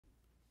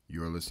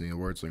You're listening to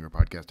Wordslinger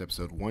Podcast,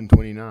 episode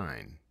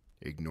 129,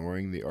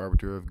 Ignoring the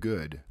Arbiter of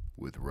Good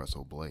with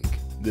Russell Blake.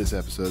 This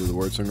episode of the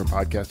Wordslinger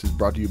Podcast is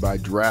brought to you by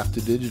Draft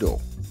to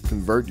Digital.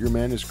 Convert your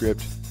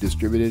manuscript,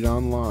 distribute it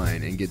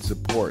online, and get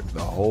support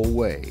the whole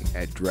way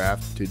at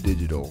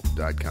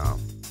drafttodigital.com.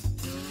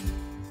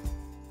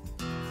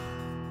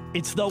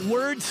 It's the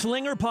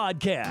Wordslinger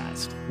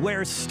Podcast,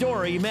 where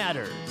story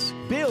matters.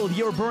 Build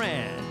your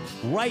brand,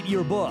 write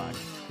your book,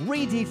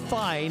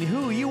 redefine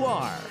who you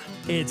are.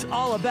 It's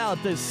all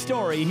about the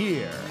story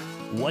here.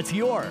 What's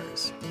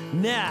yours?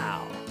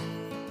 Now,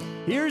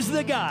 here's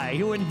the guy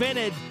who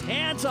invented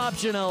pants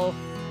optional,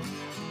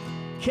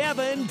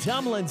 Kevin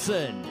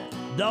Tomlinson,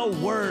 the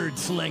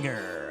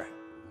Wordslinger.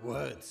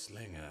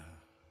 Wordslinger.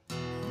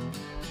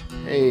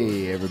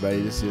 Hey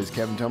everybody, this is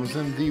Kevin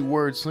Tomlinson, the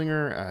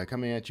Wordslinger,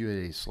 coming at you at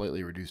a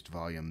slightly reduced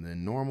volume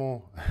than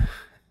normal.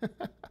 I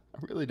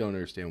really don't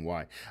understand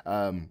why.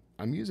 I'm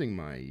using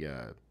my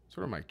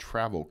sort of my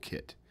travel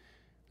kit,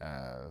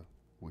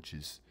 which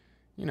is,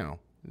 you know,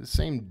 the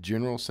same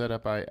general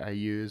setup I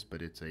use,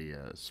 but it's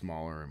a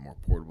smaller and more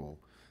portable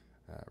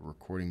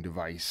recording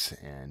device.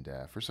 And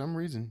for some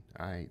reason,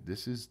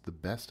 this is the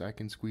best I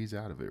can squeeze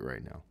out of it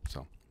right now.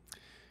 So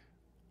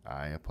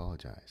I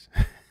apologize.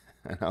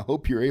 And I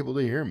hope you're able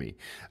to hear me.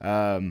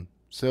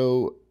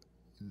 So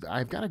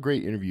I've got a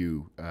great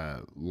interview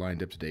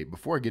lined up today.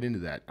 Before I get into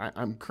that, I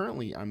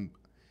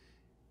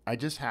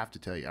just have to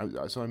tell you.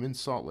 So I'm in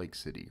Salt Lake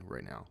City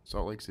right now,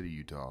 Salt Lake City,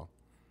 Utah.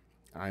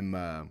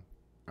 I'm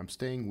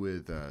staying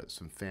with a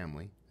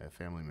family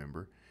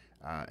member,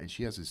 and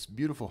she has this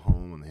beautiful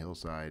home on the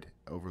hillside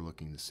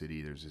overlooking the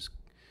city. There's this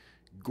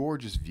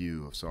gorgeous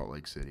view of Salt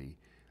Lake City.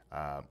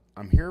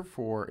 I'm here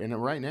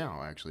and right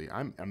now actually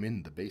I'm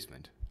in the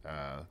basement,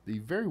 the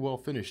very well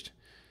finished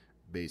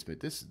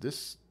basement.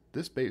 This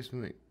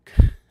basement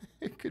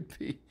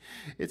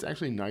it's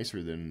actually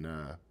nicer than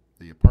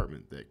the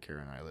apartment that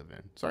Kara and I live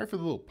in. Sorry for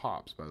the little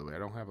pops, by the way. I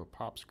don't have a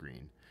pop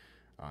screen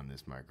on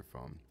this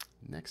microphone.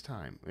 Next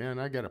time, man,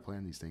 I got to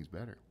plan these things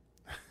better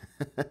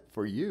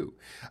for you.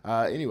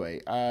 Anyway,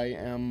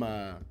 I'm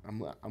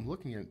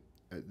looking at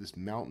this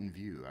mountain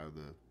view out of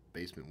the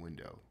basement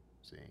window.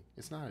 See,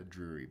 it's not a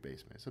dreary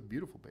basement; it's a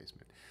beautiful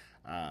basement,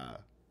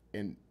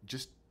 and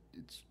just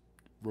it's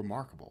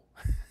remarkable.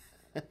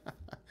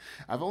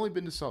 I've only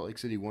been to Salt Lake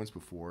City once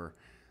before,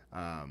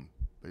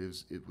 but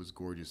it was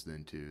gorgeous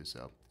then too.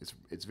 So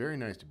it's very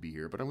nice to be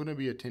here. But I'm going to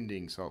be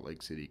attending Salt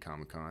Lake City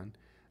Comic-Con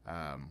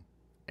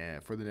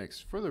for the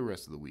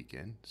rest of the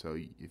weekend. So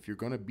if you're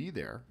going to be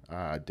there,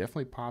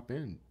 definitely pop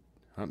in,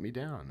 hunt me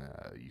down.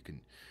 You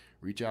can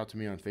reach out to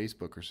me on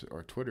Facebook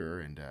or Twitter,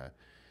 and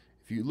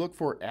if you look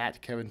for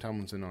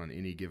 @KevinTomlinson on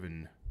any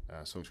given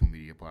social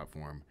media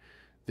platform,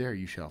 there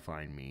you shall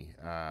find me.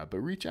 But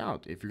reach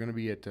out if you're going to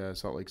be at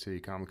Salt Lake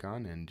City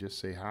Comic-Con, and just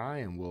say hi,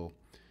 and we'll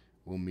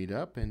meet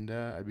up, and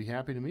I'd be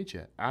happy to meet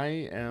you.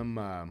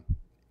 I'm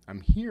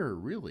here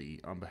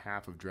really on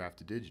behalf of Draft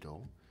to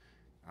Digital.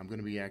 I'm going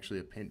to be actually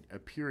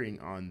appearing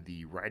on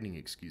the Writing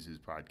Excuses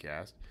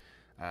podcast,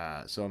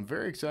 so I'm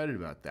very excited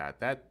about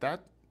that.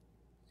 That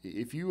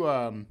if you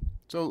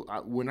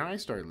when I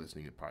started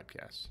listening to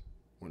podcasts,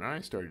 when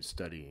I started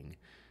studying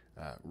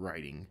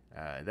writing,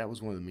 that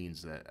was one of the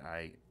means that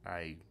I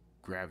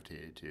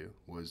gravitated to,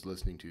 was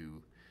listening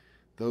to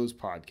those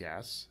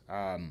podcasts.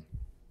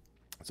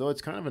 So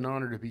it's kind of an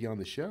honor to be on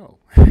the show.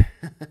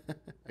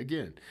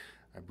 Again,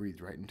 I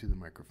breathed right into the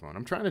microphone.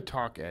 I'm trying to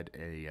talk at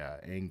a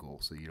angle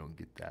so you don't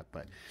get that.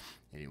 But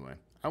anyway,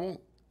 I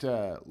won't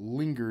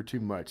linger too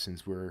much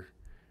since we're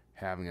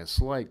having a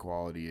slight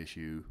quality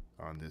issue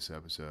on this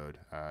episode.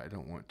 I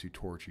don't want to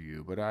torture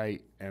you, but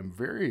I am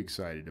very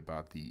excited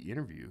about the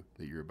interview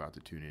that you're about to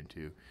tune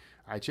into.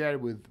 I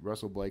chatted with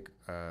Russell Blake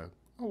a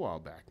while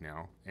back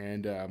now,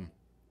 and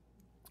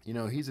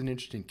he's an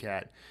interesting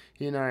cat.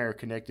 He and I are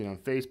connected on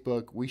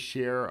Facebook. We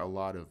share a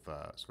lot of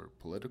sort of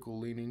political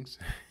leanings.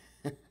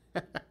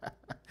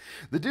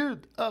 The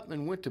dude up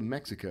and went to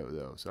Mexico,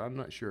 though, so I'm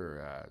not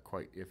sure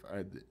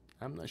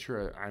I'm not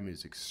sure I'm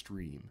as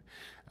extreme,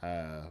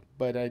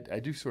 but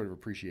I do sort of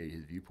appreciate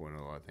his viewpoint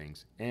on a lot of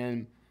things.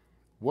 And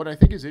what I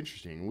think is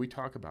interesting, and we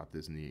talk about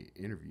this in the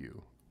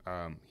interview,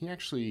 he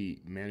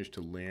actually managed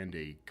to land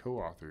a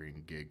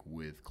co-authoring gig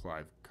with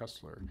Clive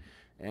Cussler,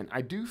 and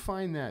I do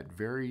find that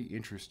very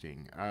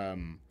interesting.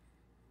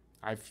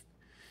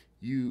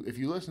 If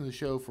you listen to the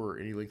show for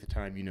any length of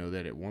time, you know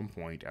that at one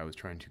point I was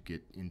trying to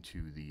get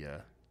into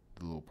the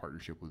little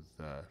partnership with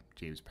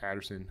James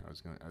Patterson. I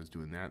was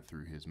doing that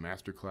through his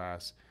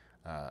masterclass.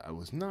 I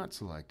was not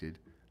selected,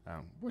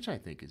 which I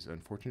think is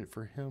unfortunate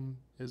for him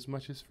as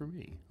much as for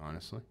me,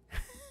 honestly.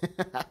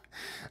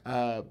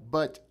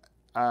 But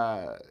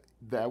I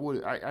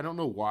don't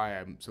know why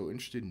I'm so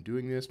interested in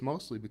doing this.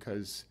 Mostly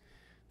because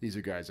these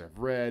are guys I've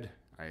read.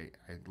 I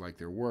like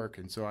their work,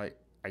 and so I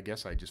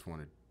guess I just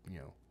want to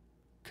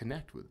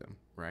connect with them,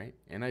 right?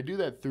 And I do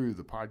that through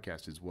the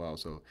podcast as well.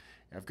 So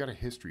I've got a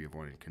history of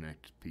wanting to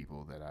connect to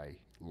people that I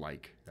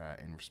like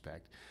and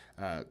respect.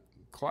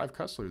 Clive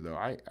Cussler,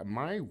 though,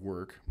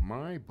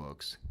 my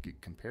books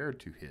get compared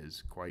to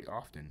his quite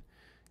often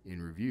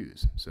in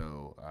reviews.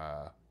 So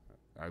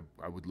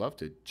I would love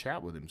to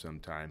chat with him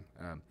sometime.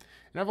 And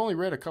I've only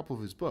read a couple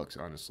of his books,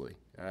 honestly,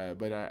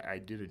 but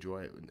I did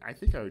enjoy it. I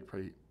think I would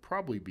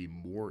probably be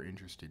more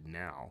interested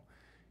now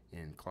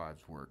in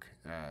Clive's work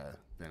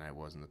than I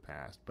was in the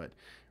past. But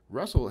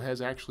Russell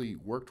has actually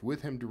worked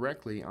with him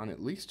directly on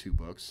at least 2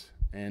 books,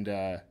 and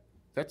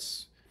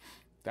that's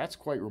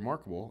quite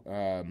remarkable.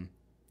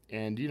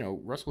 And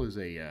Russell is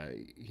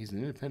he's an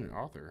independent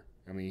author.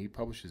 I mean, he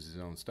publishes his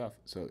own stuff.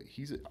 So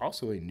he's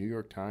also a New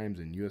York Times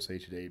and USA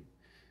Today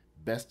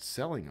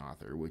best-selling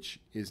author, which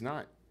is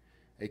not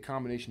a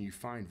combination you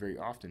find very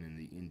often in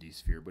the indie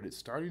sphere, but it's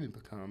starting to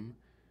become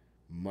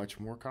much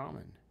more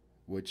common,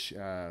 which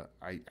I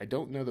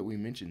don't know that we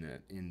mentioned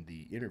that in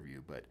the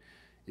interview, but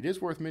it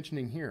is worth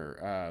mentioning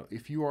here.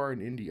 If you are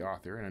an indie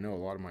author, and I know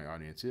a lot of my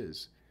audience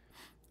is,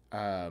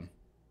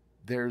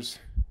 there's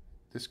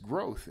this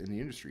growth in the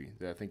industry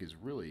that I think is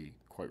really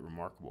quite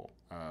remarkable.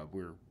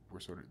 We're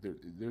sort of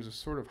there's a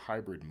sort of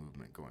hybrid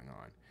movement going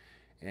on,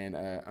 and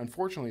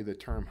unfortunately, the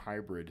term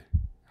hybrid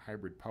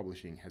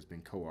publishing has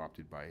been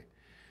co-opted by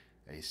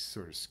a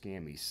sort of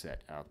scammy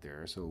set out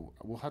there. So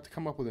we'll have to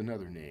come up with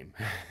another name.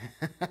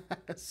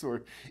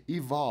 Sort of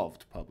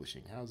evolved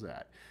publishing. How's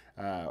that?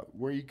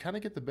 Where you kind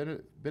of get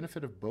the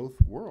benefit of both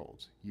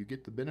worlds. You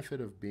get the benefit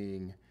of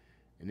being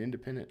an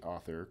independent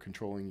author,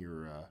 controlling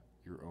your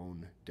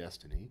own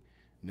destiny.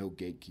 No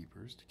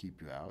gatekeepers to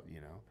keep you out,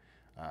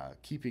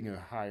 keeping a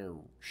higher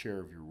share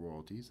of your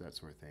royalties, that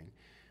sort of thing,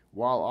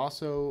 while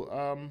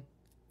also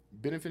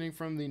benefiting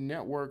from the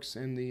networks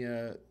and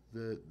the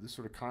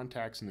sort of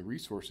contacts and the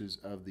resources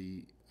of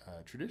the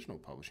traditional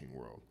publishing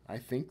world. I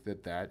think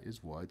that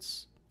is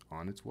what's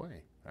on its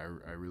way. I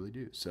really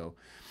do. So,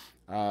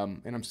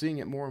 and I'm seeing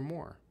it more and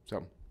more.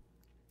 So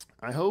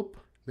I hope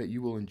that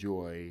you will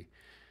enjoy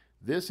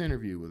this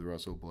interview with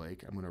Russell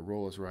Blake. I'm going to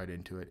roll us right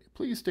into it.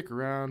 Please stick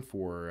around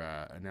for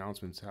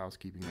announcements,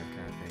 housekeeping, that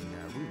kind of thing.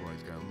 We've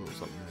always got a little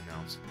something to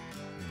announce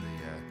in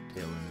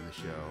the tail end of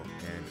the show.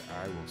 And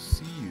I will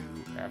see you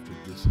after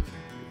this interview.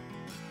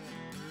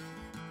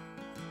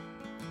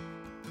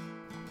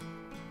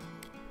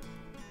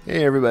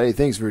 Hey everybody,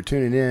 thanks for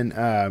tuning in.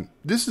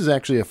 This is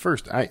actually a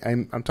first.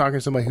 I'm talking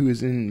to somebody who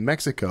is in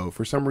Mexico.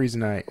 For some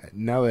reason,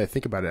 now that I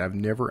think about it, I've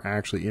never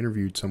actually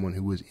interviewed someone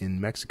who was in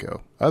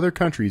Mexico. Other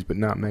countries, but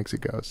not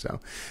Mexico. So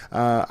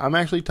I'm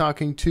actually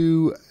talking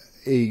to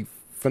a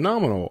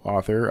phenomenal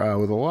author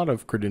with a lot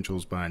of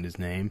credentials behind his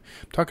name.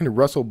 I'm talking to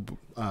Russell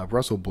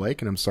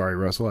Blake, and I'm sorry,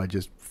 Russell, I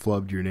just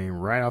flubbed your name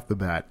right off the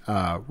bat.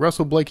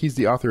 Russell Blake, he's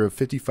the author of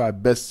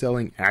 55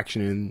 best-selling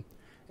action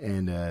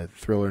and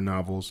thriller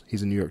novels.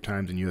 He's a New York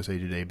Times and USA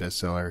Today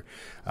bestseller.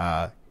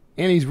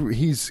 And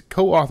he's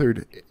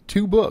co-authored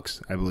 2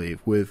 books, I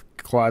believe, with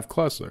Clive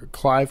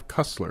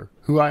Cussler,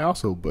 who I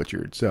also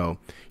butchered. So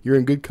you're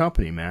in good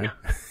company, man.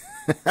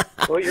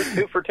 Well, you're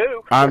 2 for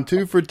 2. I'm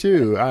 2 for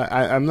 2.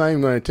 I'm not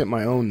even going to attempt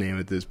my own name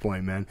at this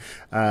point, man.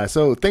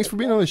 So thanks for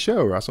being on the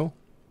show, Russell.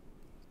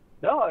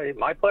 No,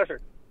 my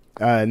pleasure.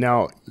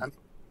 Now,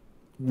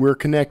 we're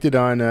connected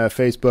on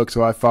Facebook,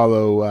 so I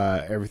follow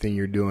everything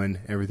you're doing,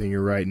 everything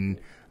you're writing.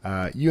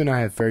 You and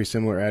I have very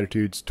similar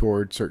attitudes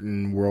toward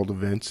certain world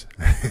events,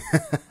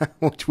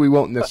 which we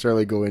won't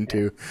necessarily go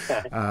into.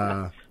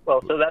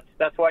 Well, so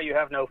that's why you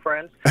have no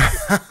friends?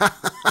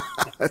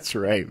 That's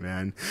right,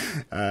 man.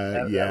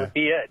 That yeah, would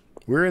be it.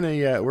 We're in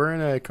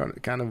a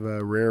kind of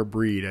a rare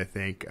breed, I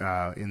think,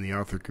 in the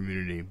author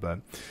community.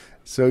 But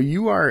so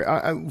you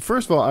are.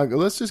 First of all,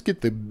 let's just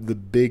get the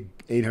big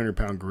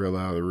 800-pound gorilla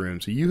out of the room.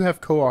 So you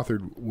have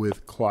co-authored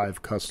with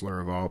Clive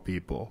Cussler, of all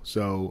people.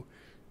 So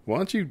why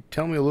don't you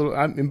tell me a little?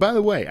 And by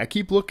the way, I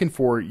keep looking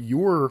for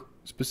your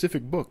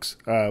specific books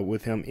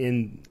with him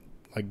in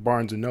like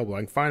Barnes and Noble. I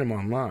can find them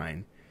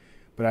online,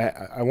 but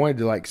I wanted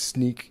to like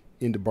sneak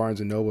into Barnes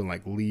and Noble and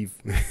like leave,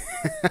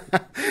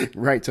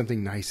 write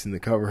something nice in the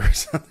cover or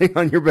something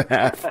on your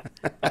behalf.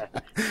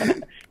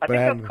 I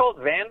think that's called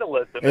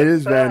vandalism. It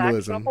is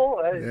vandalism.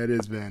 It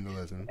is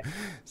vandalism.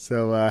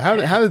 So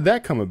how did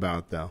that come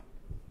about, though?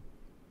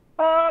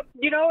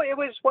 It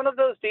was one of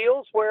those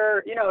deals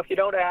where, if you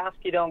don't ask,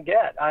 you don't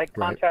get. I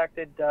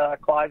contacted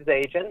Clive's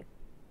agent,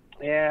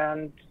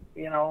 and,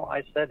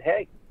 I said,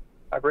 hey,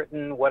 I've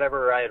written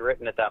whatever I had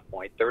written at that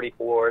point,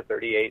 34,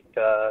 38,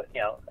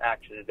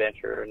 action,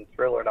 adventure, and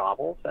thriller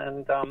novels.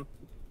 And,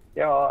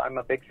 I'm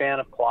a big fan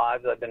of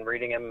Clive's. I've been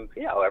reading him,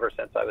 ever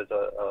since I was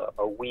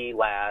a wee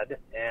lad.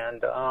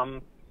 And,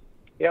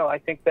 I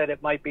think that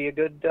it might be a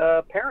good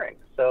pairing.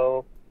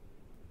 So,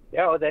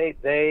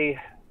 they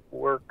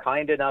were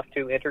kind enough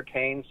to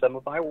entertain some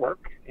of my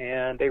work,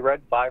 and they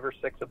read 5 or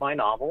 6 of my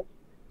novels.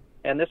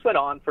 And this went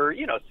on for,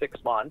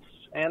 6 months.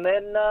 And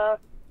then,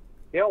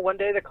 one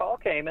day the call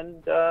came,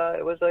 and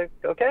it was like,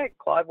 okay,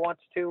 Clive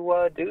wants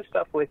to do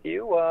stuff with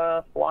you.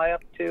 Fly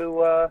up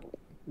to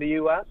the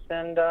U.S.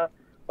 and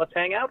let's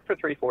hang out for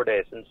 3-4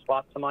 days and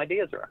swap some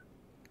ideas around.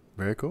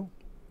 Very cool.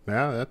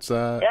 Yeah, that's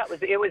Yeah,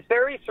 it was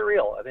very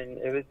surreal. I mean,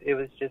 it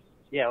was just,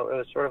 it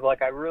was sort of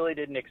like I really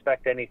didn't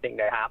expect anything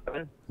to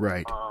happen.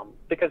 Right.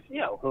 Because,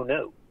 who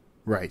knew?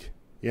 Right.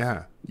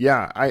 Yeah.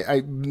 Yeah.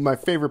 I my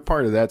favorite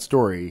part of that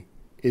story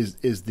is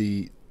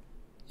the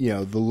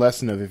the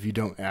lesson of if you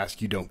don't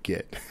ask, you don't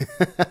get.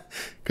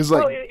 Because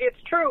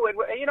it's true. And,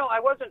 I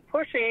wasn't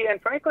pushy,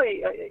 and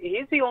frankly,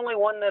 he's the only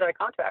one that I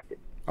contacted.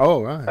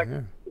 Oh,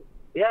 right.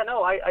 Yeah.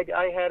 No,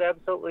 I had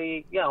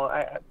absolutely,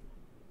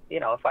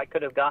 if I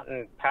could have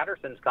gotten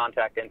Patterson's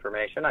contact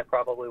information, I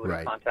probably would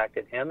have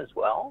contacted him as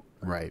well.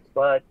 Right.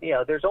 But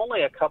there's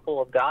only a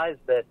couple of guys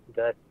that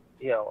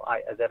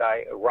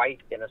I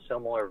write in a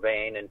similar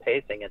vein and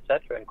pacing,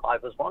 etc. And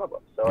Clive was one of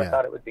them. So I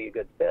thought it would be a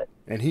good fit.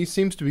 And he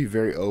seems to be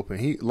very open.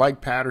 He,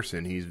 like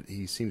Patterson,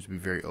 he seems to be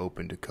very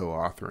open to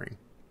co-authoring.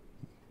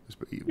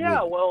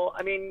 Yeah. Well,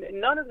 I mean,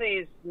 none of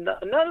these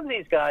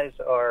guys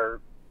are,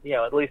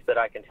 at least that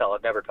I can tell.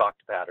 I've never talked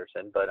to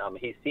Patterson, but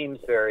he seems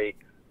very.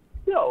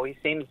 He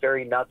seems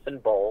very nuts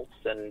and bolts,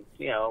 and,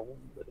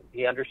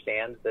 he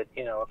understands that,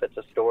 if it's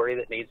a story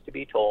that needs to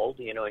be told,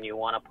 and you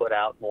want to put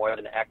out more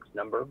than X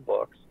number of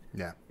books,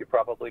 you're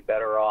probably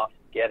better off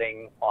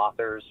getting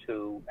authors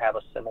who have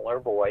a similar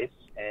voice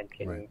and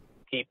can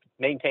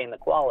maintain the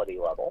quality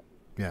level.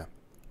 Yeah.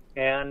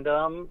 And,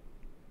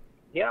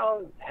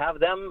 have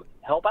them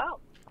help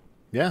out.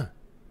 Yeah.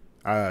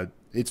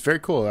 It's very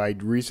cool. I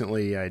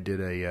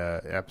did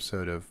a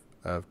episode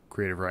of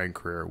Creative Writing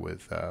Career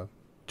with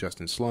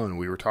Justin Sloan.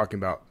 We were talking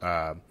about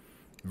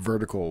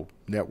vertical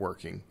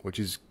networking, which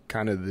is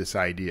kind of this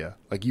idea.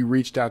 Like you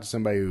reached out to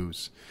somebody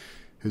who's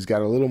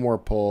got a little more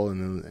pull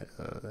and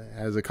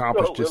has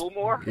accomplished a little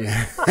more.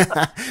 Yeah.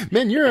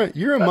 Man,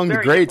 you're among the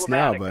greats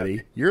now,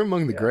 buddy. You're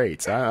among the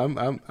greats.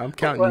 I'm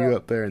counting you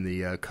up there in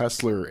the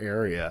Cussler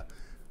area.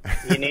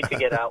 You need to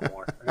get out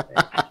more.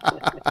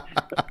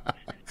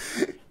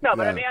 No,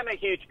 but I mean, I'm a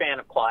huge fan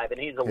of Clive, and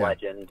he's a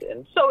legend,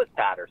 and so is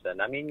Patterson.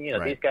 I mean,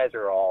 these guys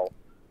are all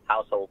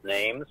household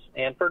names,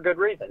 and for good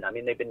reason. I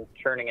mean, they've been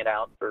churning it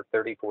out for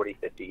 30, 40,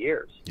 50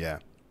 years. Yeah.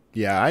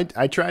 Yeah,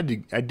 I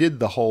did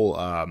the whole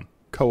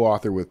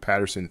co-author with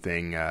Patterson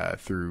thing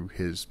through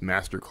his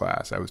master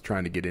class. I was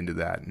trying to get into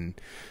that, and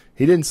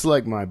he didn't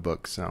select my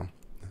book, so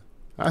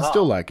I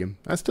still like him.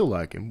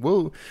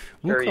 We'll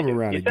come around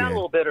again. You sound a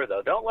little bitter,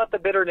 though. Don't let the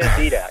bitterness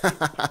eat at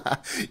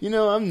you.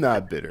 I'm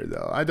not bitter,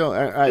 though. I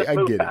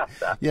get it.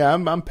 That. Yeah,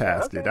 I'm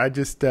past it. I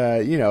just,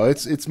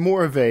 it's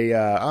more of a,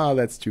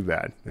 that's too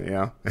bad,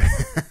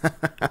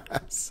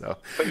 So.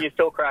 But you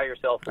still cry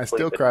yourself to sleep. I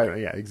still cry.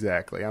 Yeah,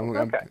 exactly. I'm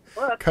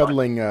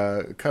cuddling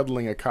a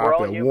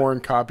copy, a worn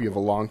copy of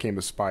Along Came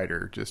a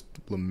Spider, just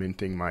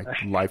lamenting my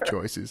life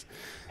choices.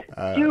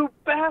 You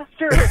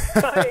bastard!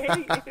 I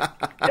hate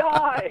you.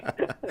 Die.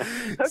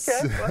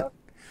 Okay.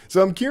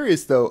 So I'm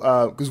curious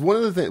though, because one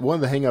of the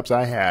hangups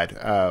I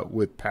had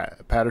with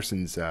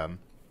Patterson's,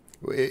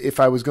 if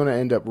I was going to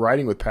end up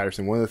writing with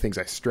Patterson, one of the things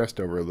I stressed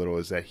over a little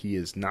is that he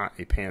is not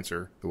a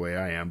pantser the way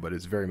I am, but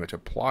is very much a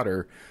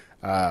plotter.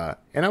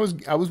 And I was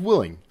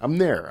willing. I'm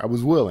there. I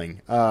was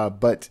willing.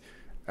 But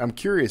I'm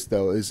curious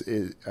though.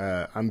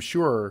 I'm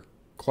sure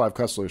Clive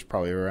Cussler is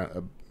probably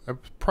around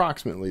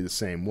approximately the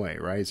same way,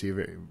 right? Is he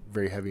very,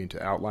 very heavy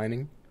into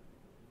outlining?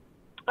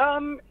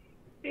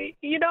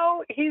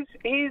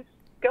 He's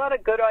got a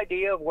good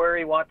idea of where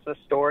he wants the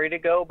story to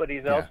go, but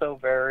he's also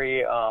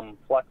very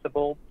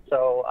flexible.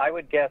 So I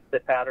would guess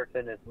that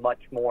Patterson is much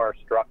more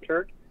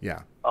structured.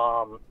 Yeah.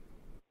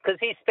 Because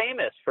he's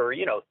famous for,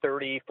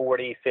 30,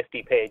 40,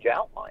 50-page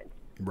outlines.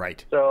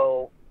 Right.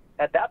 So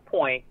at that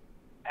point,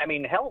 I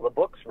mean, hell, the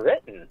book's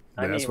written.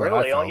 I mean,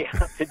 really, all you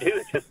have to do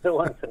is just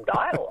fill in some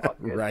dialogue.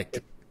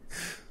 Right.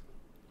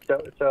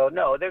 So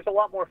no, there's a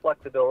lot more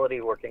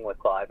flexibility working with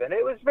Clive, and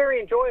it was very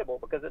enjoyable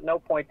because at no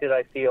point did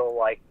I feel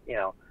like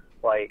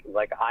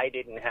like I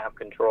didn't have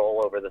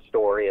control over the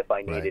story if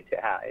I needed to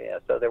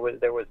have. So there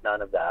was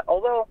none of that.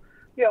 Although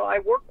I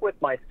work with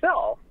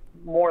myself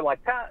more like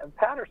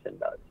Patterson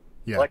does.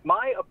 Yeah. Like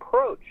my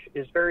approach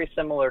is very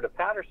similar to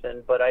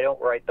Patterson, but I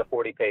don't write the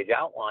 40-page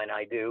outline.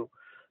 I do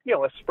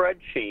a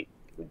spreadsheet,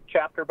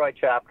 chapter by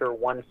chapter,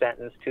 one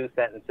sentence, two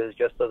sentences,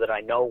 just so that I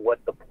know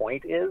what the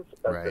point is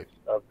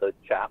of the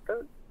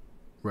chapter.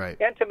 Right.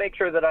 And to make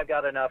sure that I've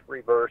got enough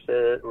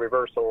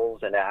reversals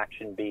and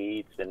action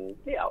beats and,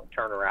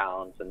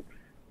 turnarounds and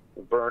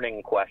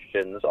burning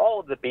questions, all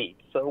of the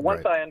beats. So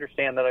once I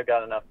understand that I've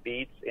got enough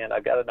beats and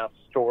I've got enough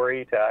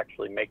story to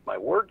actually make my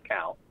word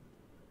count,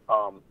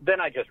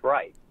 then I just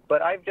write.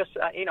 But I've just,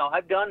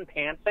 I've done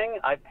pantsing.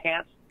 I've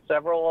pantsed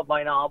several of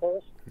my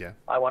novels. Yeah.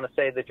 I want to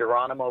say the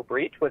Geronimo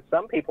Breach, which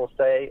some people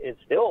say is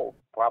still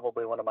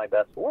probably one of my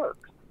best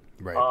works.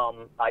 Right.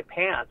 I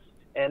pantsed,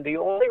 and the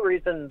only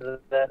reason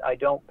that I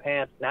don't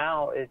pants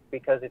now is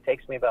because it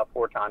takes me about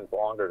 4 times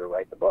longer to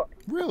write the book.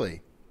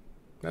 Really?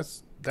 That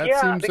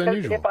seems because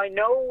unusual. If I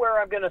know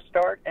where I'm going to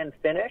start and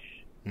finish,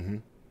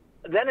 then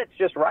it's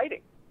just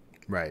writing.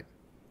 Right.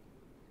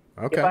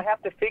 Okay. If I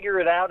have to figure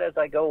it out as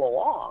I go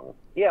along,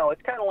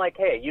 it's kind of like,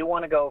 hey, you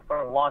want to go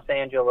from Los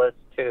Angeles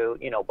to,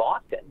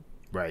 Boston.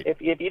 Right.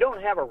 If you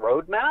don't have a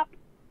roadmap,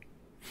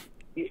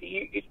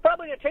 it's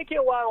probably going to take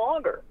you a while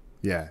longer.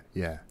 Yeah.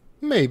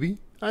 Maybe.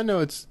 I know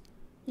it's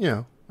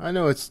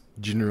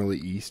generally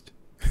east.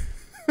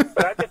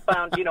 But I just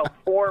found,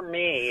 for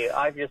me,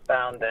 I've just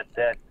found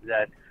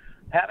that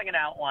having an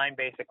outline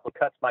basically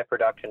cuts my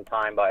production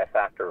time by a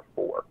factor of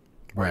 4.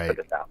 Right. Put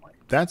it that way.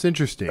 That's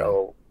interesting.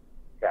 So,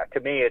 yeah, to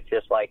me, it's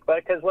just like,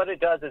 because what it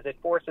does is it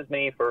forces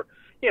me for,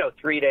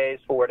 3 days,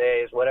 4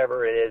 days,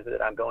 whatever it is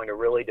that I'm going to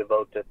really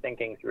devote to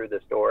thinking through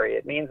the story.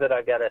 It means that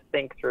I've got to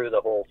think through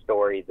the whole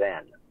story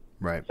then.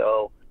 Right.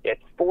 So it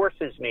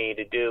forces me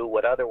to do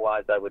what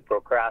otherwise I would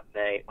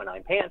procrastinate when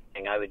I'm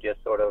pantsing. I would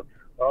just sort of,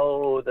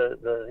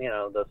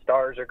 the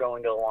stars are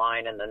going to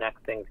align and the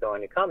next thing's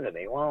going to come to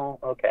me. Well,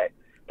 okay.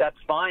 That's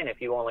fine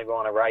if you only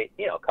want to write,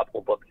 a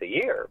couple of books a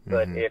year.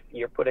 But if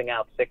you're putting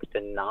out 6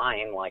 to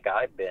 9 like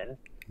I've been,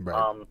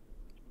 right.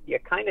 You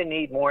kind of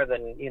need more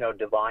than,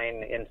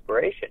 divine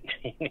inspiration.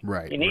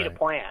 Right. You need a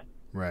plan.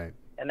 Right.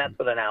 And that's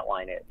what an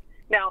outline is.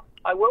 Now,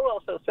 I will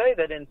also say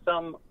that in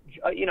some,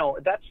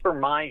 that's for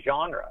my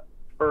genre.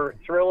 For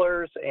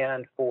thrillers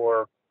and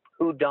for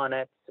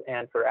whodunits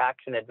and for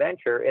action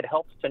adventure, it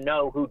helps to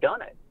know who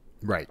done it.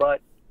 Right.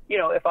 But,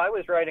 if I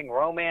was writing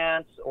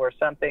romance or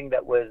something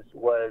that was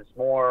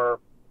more,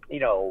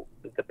 the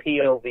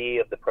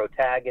POV of the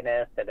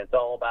protagonist and it's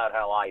all about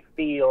how I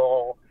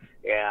feel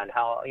and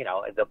how,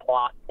 the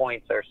plot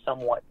points are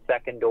somewhat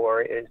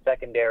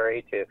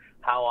secondary to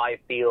how I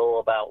feel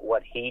about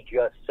what he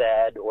just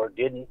said or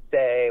didn't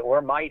say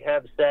or might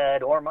have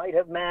said or might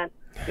have meant,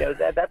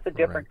 that's a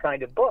different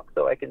kind of book,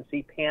 so I can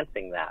see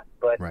pantsing that.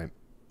 But,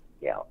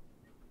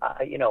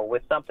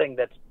 with something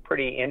that's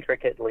pretty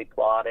intricately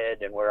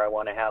plotted and where I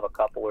want to have a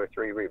couple or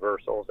 3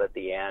 reversals at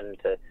the end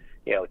to,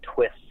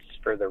 twists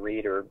for the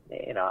reader,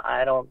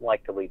 I don't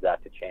like to leave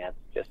that to chance.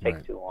 It just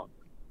takes too long.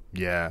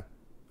 Yeah,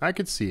 I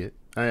could see it.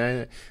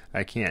 I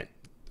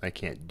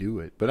can't do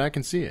it, but I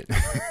can see it.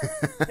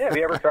 Yeah, have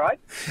you ever tried?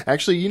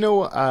 Actually,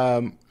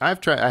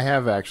 I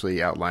have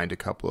actually outlined a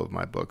couple of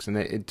my books,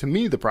 and to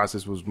me the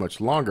process was much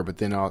longer. But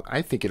then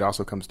I think it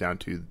also comes down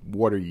to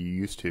what are you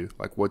used to,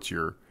 like what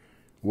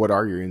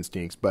are your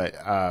instincts. But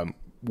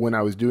when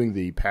I was doing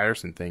the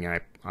Patterson thing,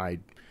 I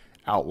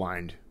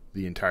outlined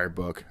the entire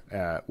book,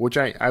 which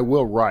I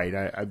will write.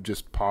 I'm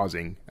just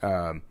pausing,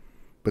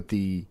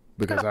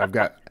 because I've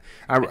got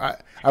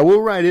I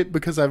will write it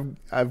because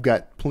I've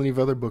got plenty of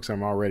other books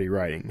I'm already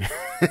writing.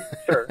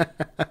 Sure.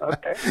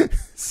 Okay.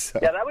 So,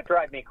 yeah, that would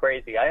drive me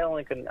crazy. I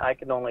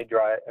can only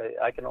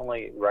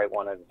write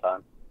one at a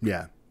time.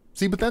 Yeah.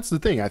 See, but that's the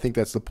thing. I think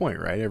that's the point,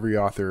 right? Every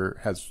author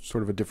has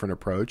sort of a different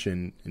approach,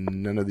 and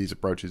none of these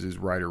approaches is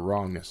right or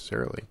wrong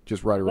necessarily.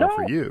 Just right or wrong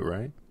for you,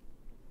 right?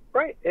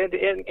 Right,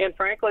 and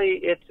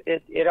frankly,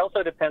 it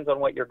also depends on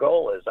what your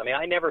goal is. I mean,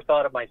 I never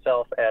thought of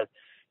myself as,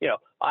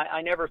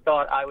 I never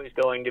thought I was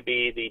going to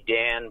be the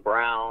Dan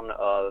Brown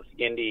of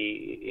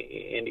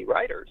indie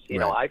writers.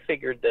 I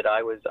figured that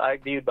I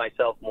viewed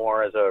myself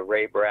more as a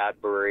Ray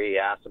Bradbury,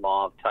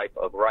 Asimov type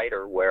of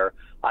writer, where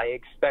I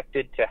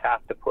expected to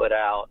have to put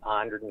out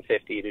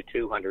 150 to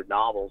 200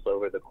 novels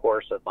over the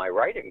course of my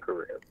writing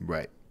career.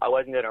 Right. I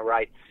wasn't going to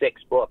write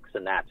 6 books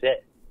and that's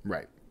it.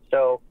 Right.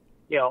 So,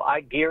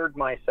 I geared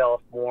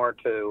myself more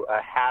to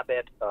a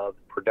habit of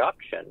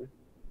production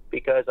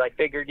because I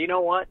figured,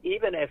 what,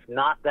 even if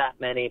not that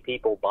many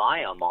people buy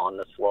them on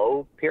the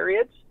slow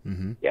periods,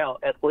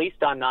 at least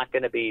I'm not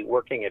going to be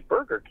working at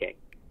Burger King.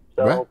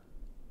 So,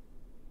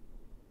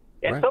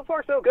 and so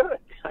far so good.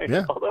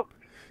 Yeah. Although,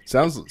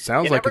 sounds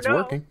like it's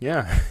working.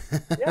 Yeah.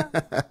 Yeah.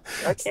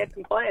 I can't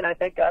complain. I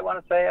think I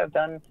want to say I've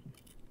done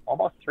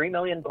almost 3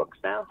 million books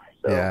now.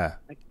 So, yeah.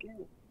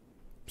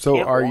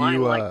 So are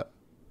you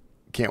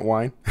can't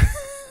whine?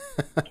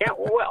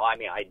 Well, I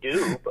mean, I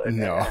do, but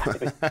no.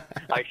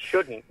 I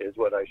shouldn't is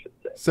what I should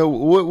say. So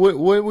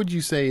what would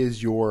you say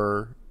is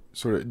your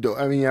sort of,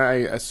 I mean, I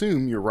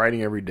assume you're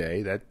writing every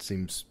day. That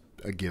seems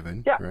a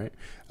given, right?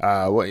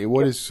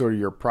 What is sort of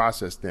your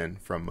process then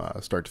from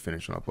start to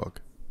finish on a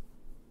book?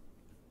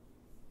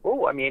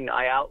 Oh, I mean,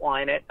 I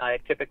outline it. I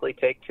typically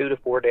take 2 to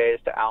 4 days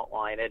to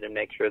outline it and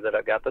make sure that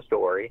I've got the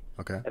story.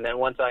 Okay. And then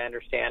once I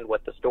understand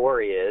what the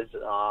story is,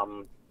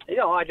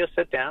 I just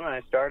sit down and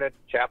I start at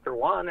chapter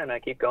 1 and I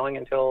keep going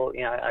until,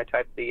 I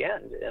type the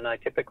end. And I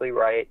typically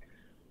write,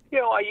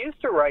 I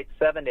used to write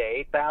 7,000 to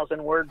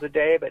 8,000 words a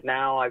day, but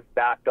now I've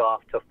backed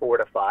off to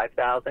 4,000 to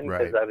 5,000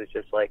 because I was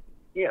just like,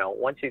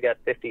 once you got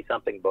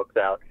 50-something books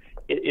out,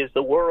 is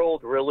the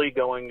world really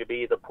going to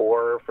be the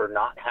poorer for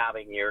not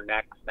having your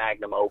next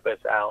magnum opus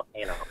out,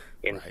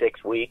 in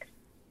 6 weeks?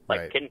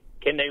 Like,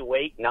 can they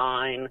wait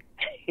 9?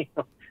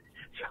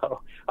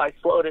 So I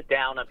slowed it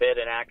down a bit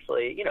and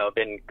actually,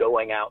 been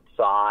going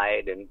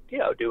outside and,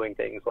 doing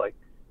things like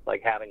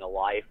having a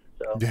life.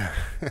 So yeah,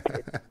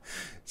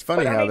 it's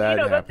funny how that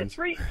happens.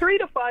 3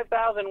 to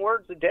 5,000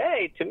 words a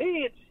day. To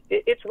me,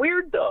 it's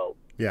weird though.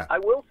 Yeah, I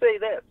will say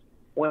this: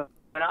 when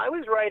I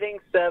was writing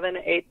 7,000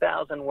 to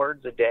 8,000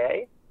 words a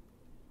day,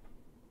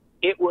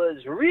 it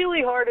was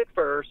really hard at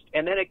first,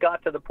 and then it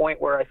got to the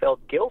point where I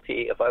felt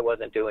guilty if I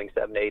wasn't doing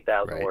 7,000 to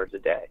 8,000 words a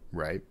day.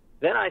 Right.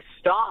 Then I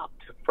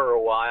stopped for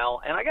a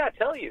while, and I got to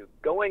tell you,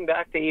 going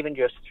back to even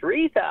just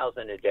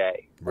 3,000 a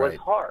day was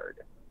hard.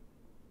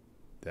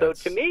 So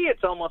to me,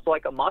 it's almost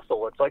like a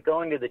muscle. It's like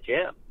going to the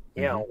gym.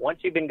 You know, once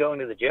you've been going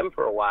to the gym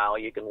for a while,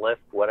 you can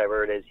lift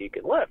whatever it is you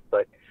can lift.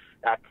 But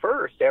at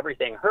first,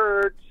 everything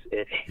hurts.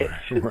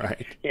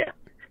 Right. Yeah.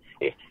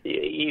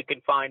 You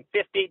can find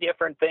 50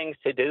 different things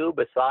to do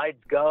besides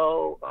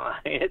go.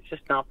 It's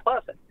just not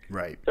pleasant.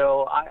 Right.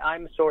 So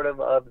I'm sort of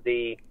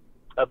the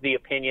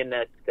opinion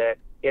that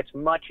it's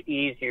much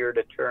easier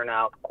to turn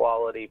out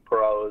quality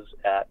prose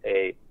at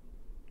a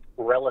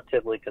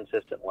relatively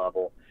consistent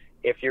level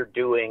if you're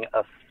doing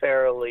a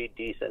fairly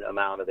decent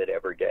amount of it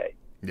every day.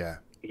 Yeah.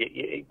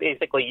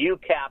 Basically, you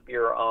cap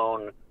your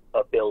own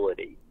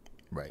ability.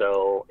 Right.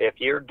 So if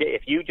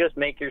you just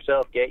make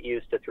yourself get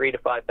used to 3,000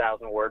 to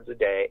 5,000 words a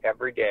day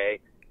every day,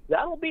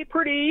 that'll be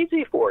pretty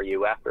easy for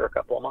you after a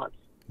couple of months.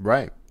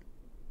 Right.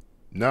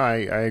 No, I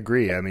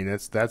agree. I mean,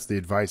 that's the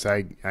advice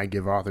I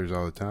give authors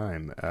all the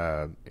time.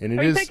 And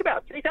it is. Think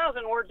about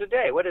 3,000 words a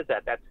day. What is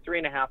that? That's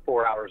 3.5,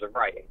 4 hours of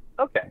writing.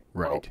 Okay.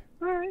 Right.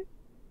 Well, all right.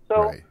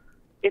 So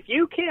if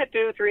you can't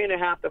do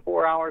 3.5 to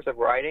 4 hours of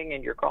writing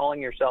and you're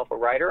calling yourself a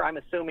writer, I'm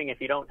assuming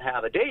if you don't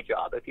have a day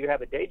job. If you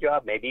have a day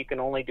job, maybe you can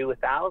only do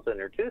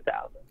 1,000 or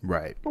 2,000.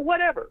 Right. But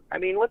whatever. I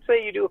mean, let's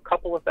say you do a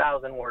couple of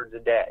thousand words a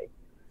day.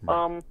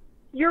 Right.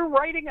 You're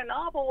writing a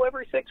novel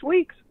every 6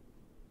 weeks.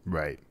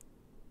 Right.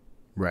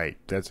 Right.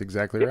 That's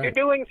exactly If right. you're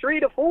doing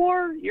 3 to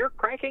 4, you're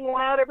cranking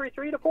one out every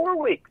 3 to 4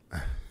 weeks.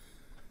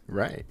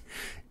 Right.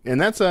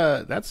 And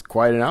that's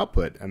quite an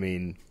output. I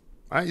mean,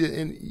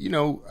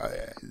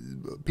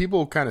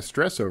 people kind of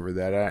stress over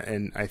that,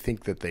 and I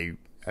think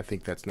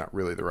that's not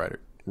really the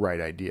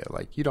right idea.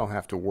 Like, you don't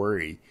have to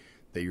worry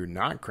that you're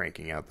not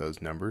cranking out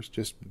those numbers.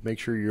 Just make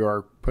sure you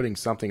are putting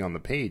something on the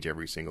page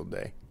every single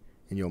day,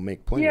 and you'll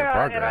make plenty of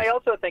progress. Yeah, and I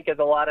also think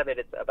a lot of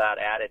it's about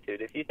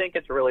attitude. If you think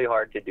it's really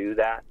hard to do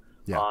that,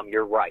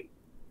 you're right.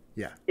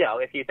 Yeah. You know,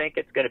 if you think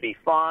it's going to be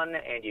fun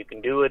and you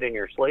can do it in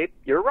your sleep,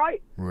 you're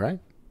right. Right.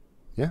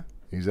 Yeah.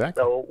 Exactly.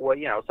 So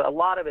so a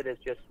lot of it is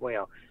just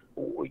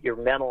your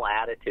mental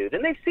attitude,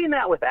 and they've seen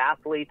that with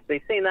athletes.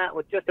 They've seen that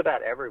with just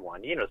about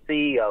everyone.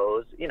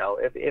 CEOs.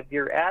 If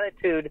your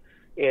attitude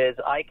is,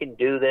 I can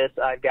do this,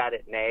 I've got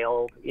it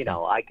nailed.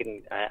 I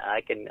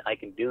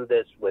can do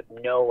this with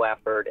no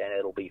effort, and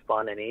it'll be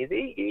fun and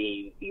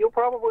easy. You'll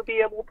probably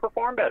be able to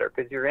perform better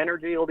because your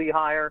energy will be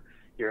higher,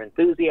 your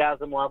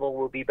enthusiasm level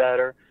will be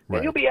better,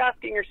 and you'll be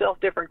asking yourself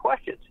different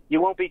questions.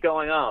 You won't be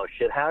going, oh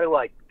shit, how do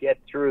I get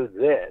through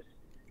this?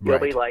 You'll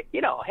be like,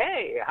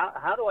 hey,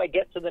 how do I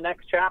get to the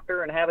next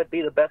chapter and have it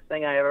be the best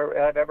thing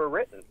I've ever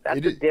written? That's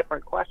a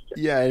different question.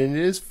 Yeah, and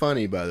it is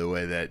funny, by the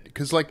way, that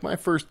because like my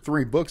first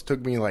 3 books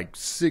took me like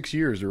 6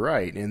 years to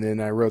write, and then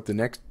I wrote the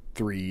next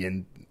 3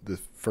 in the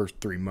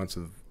first 3 months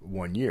of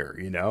 1 year,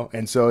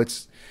 and so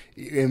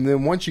and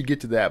then once you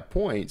get to that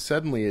point,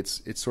 suddenly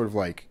it's sort of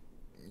like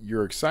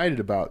you're excited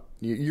about.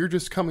 You're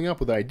just coming up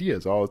with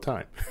ideas all the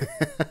time.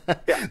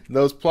 Yeah.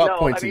 Those plot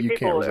points that you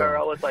can't resolve. People are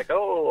always like,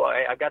 oh,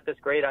 I got this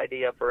great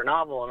idea for a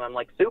novel, and I'm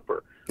like,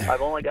 super.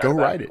 I've only got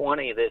about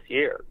 20 this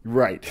year.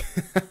 Right.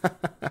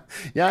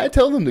 Yeah, I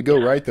tell them to go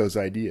write those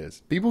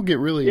ideas. People get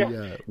really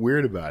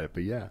weird about it,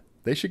 but yeah,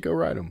 they should go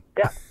write them.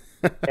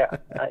 Yeah.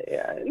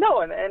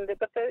 No,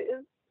 but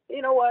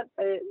you know what?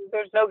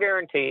 There's no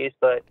guarantees,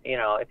 but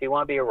if you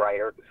want to be a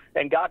writer,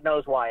 and God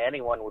knows why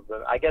anyone would.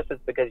 I guess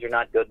it's because you're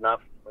not good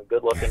enough, or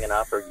good-looking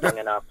enough, or young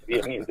enough to be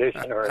a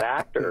musician or an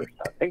actor or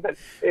something. But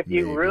if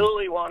you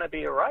really want to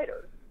be a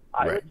writer,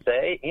 I would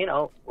say,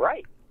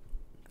 write.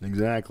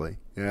 Exactly.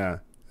 Yeah.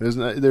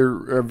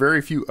 There are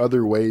very few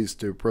other ways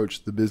to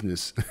approach the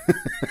business.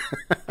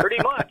 Pretty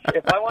much.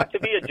 If I want to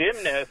be a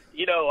gymnast,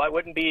 I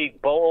wouldn't be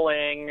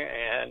bowling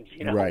and,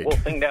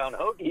 wolfing down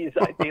hoagies.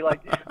 I'd be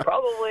like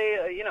probably,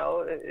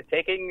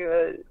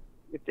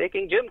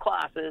 taking gym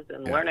classes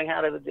and learning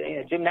how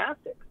to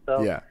gymnastics.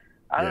 So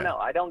I don't know.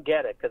 I don't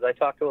get it because I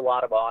talk to a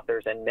lot of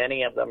authors and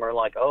many of them are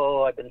like,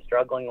 oh, I've been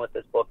struggling with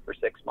this book for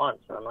 6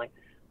 months. And I'm like,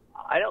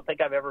 I don't think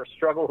I've ever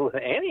struggled with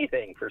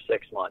anything for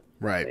 6 months.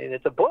 Right. I mean,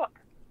 it's a book.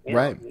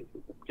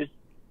 Just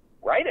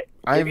write it.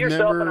 Give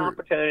yourself an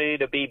opportunity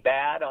to be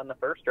bad on the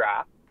first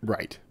draft.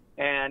 Right.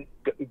 And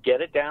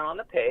get it down on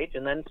the page,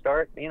 and then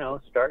start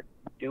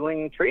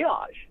doing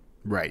triage.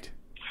 Right.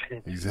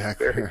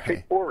 Exactly. Very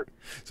straightforward.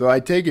 So I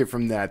take it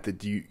from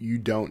that you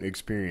don't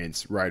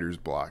experience writer's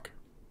block.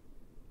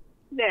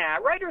 Nah,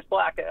 writer's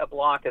block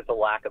is a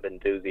lack of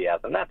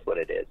enthusiasm. That's what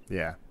it is.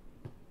 Yeah,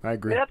 I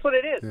agree. That's what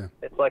it is. Yeah.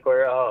 It's like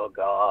oh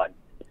God,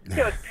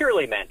 it's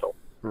purely mental.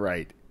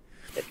 Right.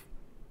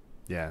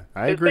 Yeah,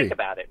 I agree. Think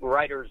about it.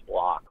 Writer's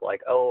block,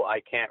 like, oh, I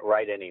can't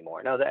write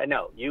anymore.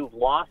 No, you've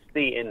lost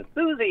the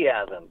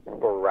enthusiasm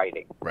for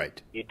writing.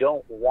 Right. You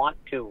don't want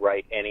to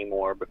write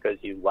anymore because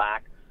you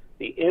lack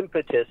the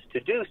impetus to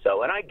do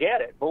so. And I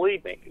get it.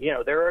 Believe me.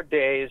 There are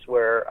days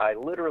where I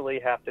literally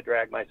have to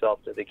drag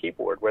myself to the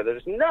keyboard where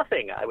there's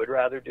nothing I would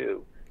rather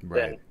do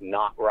than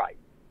not write.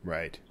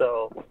 Right.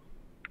 So,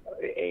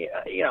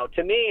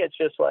 to me, it's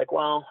just like,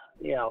 well,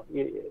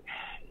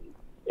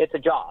 it's a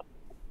job.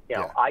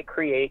 I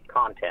create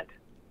content.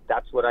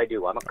 That's what I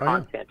do. I'm a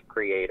content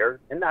creator,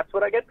 and that's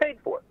what I get paid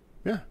for.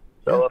 Yeah.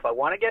 So if I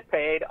want to get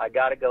paid, I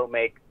got to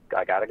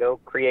go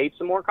create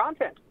some more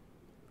content.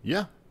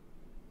 Yeah.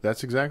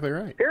 That's exactly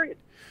right. Period.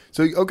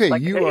 So, okay,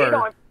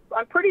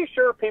 I'm pretty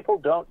sure people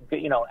don't,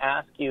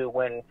 ask you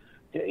when,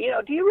 do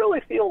you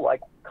really feel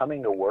like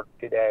coming to work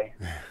today?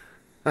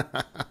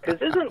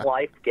 Because isn't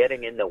life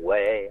getting in the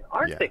way?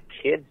 Aren't the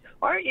kids,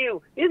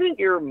 isn't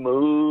your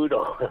mood?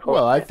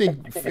 Well, I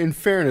think in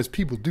fairness,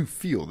 people do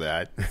feel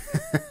that.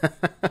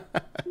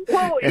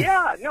 Well,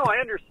 yeah, no, I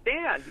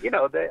understand.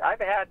 I've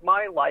had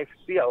my life,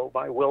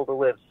 my will to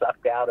live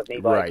sucked out of me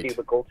by a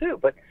cubicle too.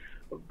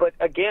 But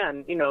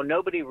again,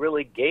 nobody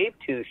really gave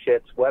two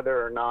shits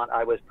whether or not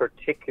I was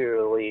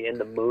particularly in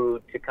the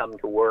mood to come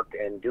to work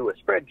and do a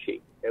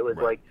spreadsheet. It was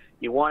like,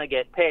 you want to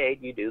get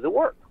paid, you do the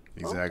work.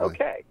 Exactly. Well,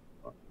 okay.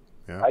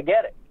 Yeah. I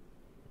get it.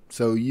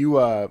 So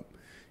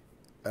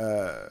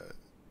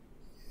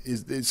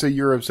so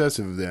you're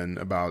obsessive then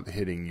about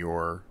hitting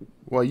your,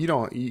 well,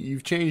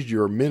 you've changed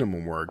your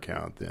minimum word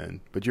count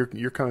then, but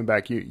you're coming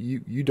back.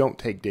 You don't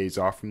take days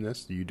off from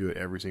this. You do it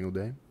every single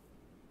day.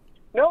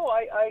 No,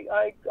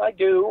 I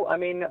do. I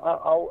mean,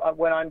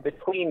 when I'm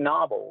between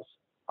novels,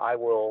 I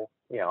will,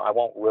 I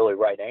won't really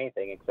write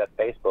anything except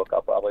Facebook.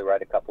 I'll probably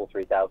write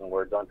 3,000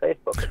 words on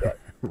Facebook a day.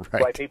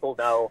 Right. Why people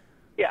know,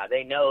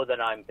 they know that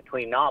I'm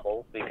between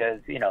novels because,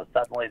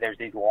 suddenly there's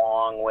these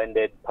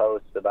long-winded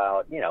posts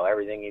about,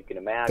 everything you can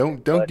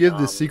imagine. Don't give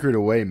the secret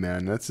away,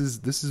 man. This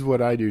is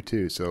what I do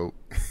too, so.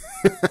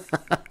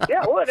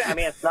 Yeah, well, I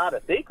mean, it's not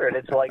a secret.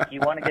 It's like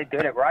you want to get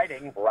good at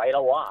writing, write a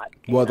lot.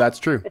 Well, that's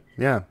true.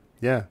 Yeah.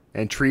 Yeah,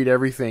 and treat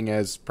everything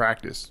as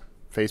practice.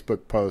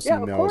 Facebook posts,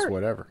 emails,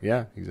 whatever.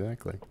 Yeah,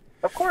 exactly.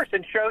 Of course,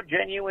 and show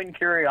genuine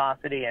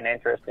curiosity and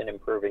interest in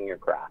improving your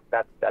craft.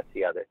 That's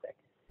the other thing.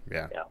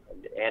 Yeah.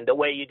 And the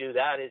way you do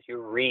that is you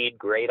read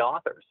great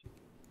authors.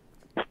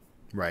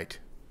 Right.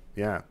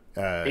 Yeah.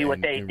 See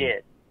what they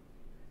did.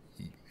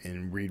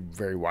 And read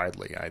very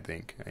widely, I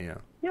think. Yeah,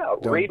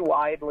 read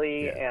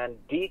widely and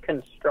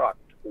deconstruct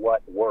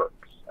what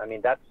works. I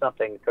mean, that's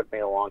something that took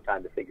me a long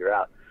time to figure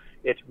out.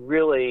 It's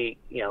really,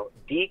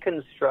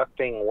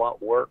 deconstructing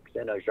what works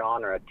in a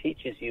genre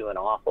teaches you an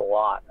awful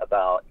lot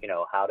about,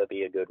 how to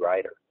be a good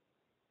writer.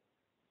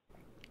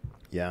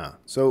 Yeah.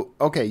 So,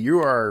 okay, you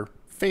are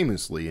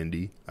famously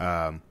indie.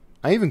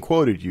 I even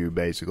quoted you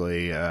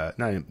basically,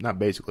 not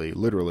basically,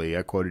 literally,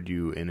 I quoted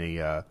you in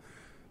a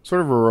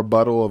sort of a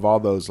rebuttal of all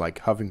those like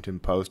Huffington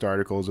Post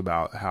articles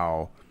about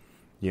how,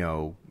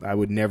 I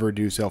would never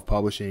do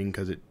self-publishing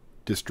because it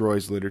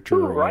destroys literature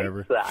or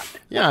whatever. Who writes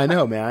that? Yeah, I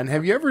know, man.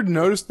 Have you ever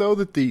noticed though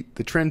that the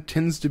trend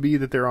tends to be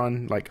that they're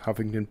on like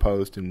Huffington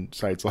Post and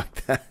sites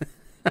like that?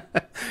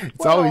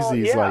 It's always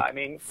these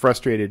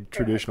frustrated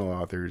traditional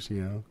authors,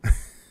 and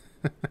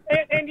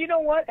you know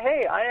what?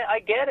 Hey, I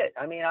get it.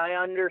 I mean, I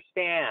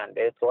understand.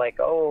 It's like,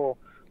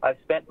 I've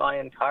spent my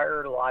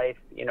entire life,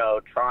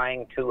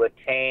 trying to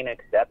attain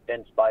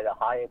acceptance by the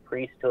high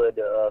priesthood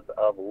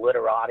of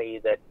literati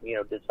that,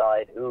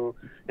 decide who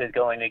is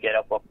going to get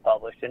a book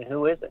published and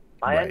who isn't.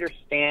 I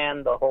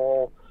understand the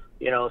whole,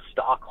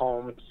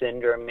 Stockholm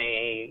syndrome,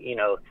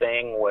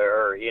 thing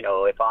where,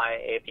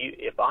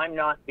 if I'm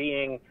not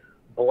being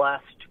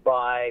blessed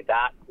by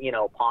that,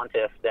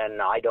 pontiff,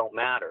 then I don't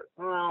matter.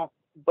 Well,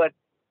 but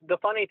the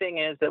funny thing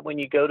is that when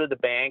you go to the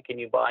bank and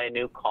you buy a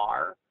new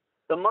car,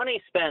 the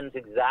money spends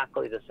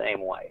exactly the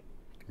same way.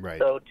 Right.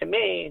 So to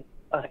me,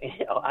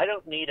 I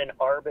don't need an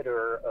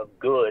arbiter of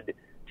good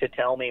to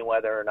tell me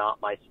whether or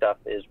not my stuff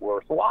is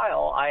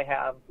worthwhile. I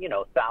have,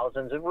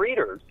 thousands of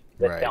readers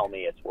that tell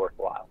me it's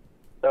worthwhile.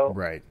 So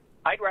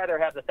I'd rather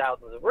have the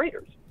thousands of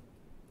readers.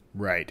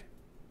 Right.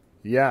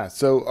 Yeah.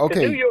 So,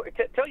 okay.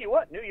 Tell you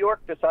what, New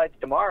York decides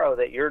tomorrow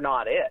that you're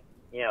not it.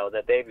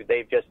 That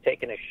they've just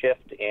taken a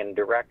shift in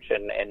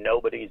direction and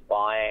nobody's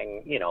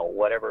buying,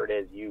 whatever it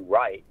is you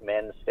write,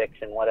 men's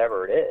fiction,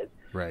 whatever it is.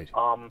 Right.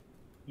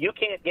 You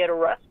can't get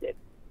arrested.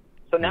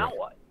 So now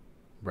what?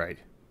 Right.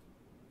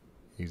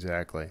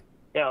 Exactly.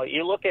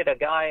 You look at a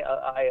guy,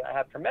 I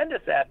have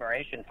tremendous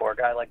admiration for a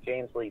guy like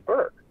James Lee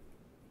Burke.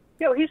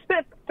 He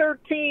spent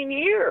 13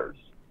 years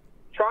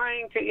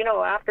trying to,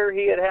 after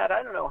he had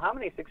I don't know how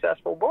many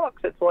successful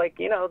books, it's like,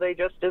 they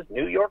just, as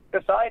New York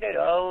decided,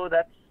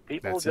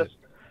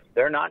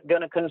 they're not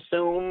going to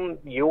consume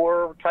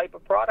your type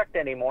of product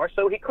anymore,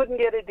 so he couldn't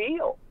get a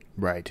deal.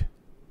 Right.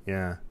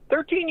 Yeah.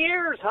 13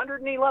 years,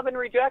 111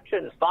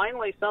 rejections.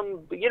 Finally,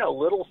 some,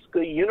 little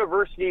school,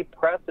 university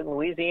press in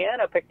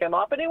Louisiana picked him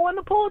up, and he won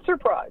the Pulitzer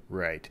Prize.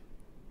 Right.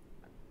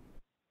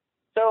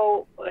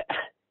 So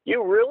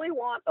you really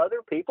want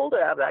other people to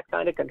have that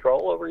kind of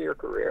control over your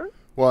career?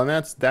 Well, and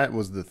that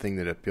was the thing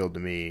that appealed to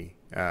me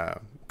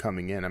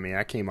coming in. I mean,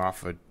 I came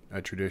off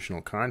a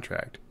traditional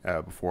contract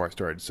before I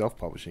started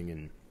self-publishing,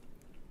 and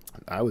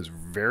I was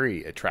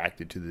very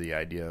attracted to the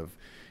idea of,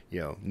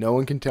 no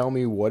one can tell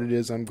me what it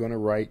is I'm going to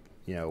write,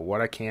 what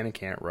I can and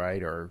can't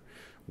write, or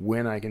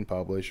when I can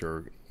publish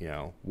or,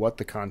 what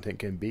the content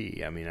can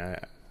be. I mean,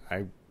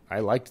 I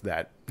liked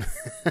that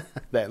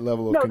that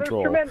level of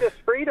control. There's tremendous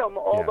freedom,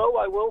 although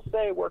I will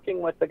say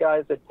working with the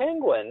guys at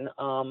Penguin,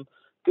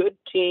 good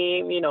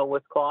team,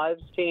 with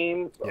Clive's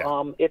team,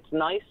 it's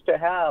nice to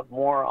have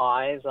more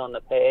eyes on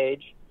the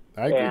page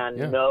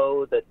and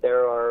know that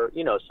there are,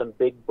 some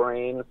big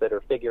brains that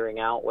are figuring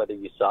out whether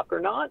you suck or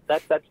not.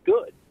 That's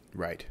good.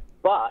 Right.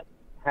 But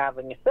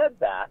having said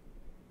that,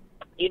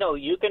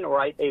 you can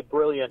write a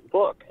brilliant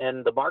book,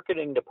 and the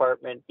marketing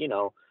department,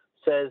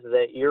 says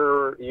that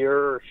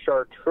you're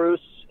chartreuse,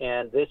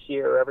 and this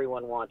year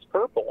everyone wants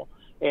purple,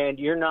 and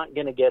you're not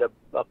going to get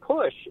a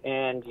push,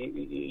 and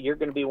you're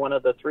going to be one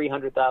of the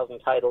 300,000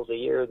 titles a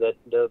year that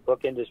the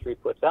book industry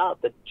puts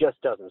out that just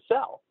doesn't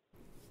sell.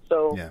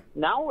 So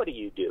now what do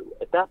you do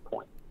at that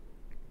point?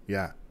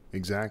 Yeah,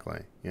 exactly.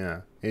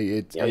 Yeah.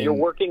 You're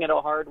working at a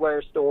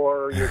hardware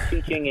store, you're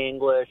teaching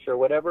English or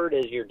whatever it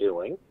is you're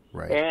doing,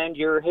 and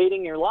you're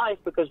hating your life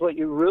because what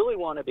you really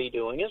want to be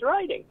doing is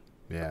writing.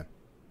 Yeah.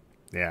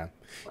 Yeah.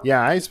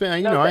 I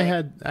spent,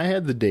 I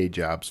had the day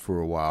jobs for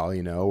a while,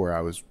 where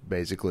I was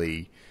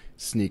basically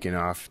sneaking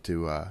off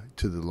to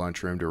the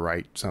lunchroom to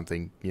write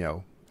something,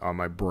 on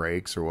my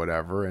breaks or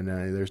whatever. And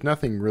there's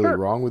nothing really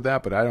wrong with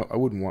that, but I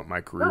wouldn't want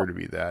my career to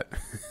be that.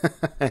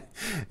 Hey,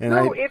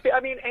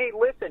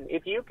 listen,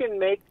 if you can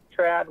make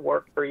trad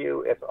work for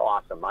you, it's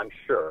awesome. I'm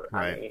sure.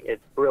 Right. I mean,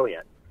 it's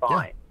brilliant.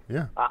 Fine.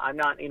 Yeah. I'm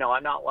not,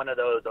 I'm not one of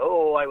those,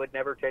 I would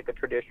never take a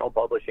traditional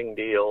publishing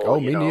deal. Oh,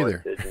 me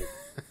neither.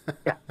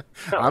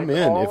 No, I'm it's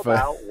in. all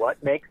about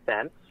what makes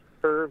sense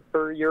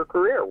for your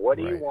career. What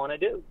do you want to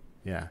do?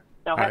 Yeah.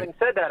 Now, having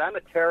said that, I'm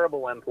a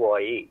terrible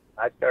employee.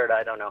 I started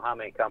I don't know how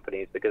many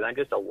companies because I'm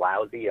just a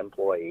lousy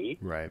employee.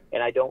 Right.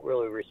 And I don't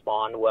really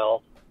respond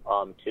well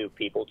to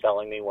people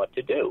telling me what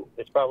to do.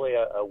 It's probably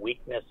a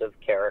weakness of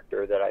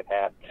character that I've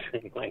had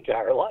in my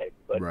entire life.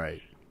 But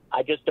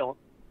I just don't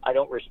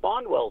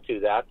respond well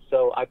to that,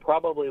 so I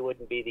probably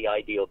wouldn't be the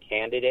ideal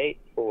candidate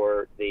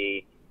for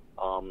the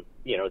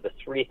the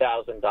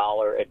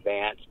 $3,000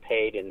 advance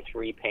paid in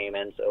 3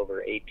 payments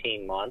over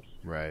 18 months.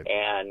 Right.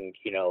 And,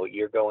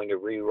 you're going to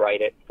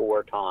rewrite it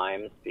 4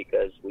 times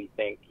because we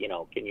think,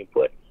 can you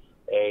put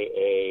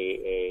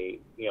a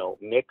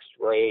mixed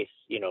race,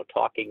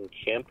 talking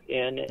chimp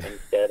in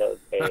instead of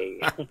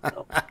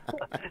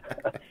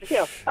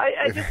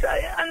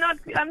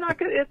I'm not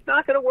gonna, it's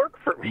not going to work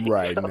for me.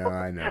 Right. No,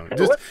 I know.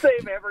 Let's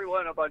save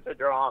everyone a bunch of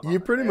drama. You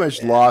pretty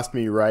much lost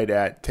me right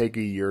at take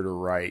a year to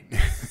write.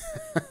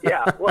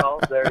 Yeah. Well,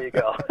 there you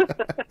go.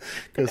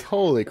 Because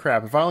holy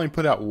crap, if I only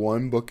put out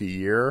 1 book a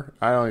year,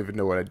 I don't even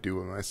know what I'd do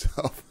with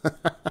myself.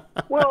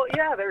 Well,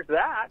 yeah, there's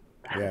that.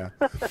 Yeah.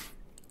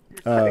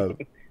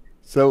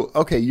 So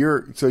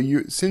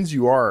since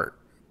you are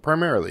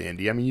primarily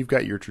indie, I mean, you've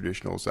got your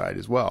traditional side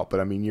as well, but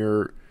I mean,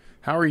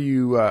 how do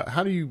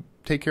you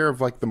take care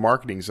of like the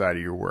marketing side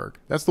of your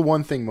work? That's the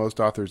one thing most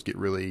authors get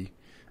really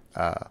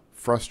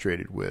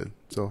frustrated with.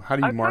 So how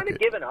do you market? I've kind of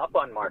given up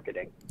on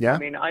marketing. Yeah. I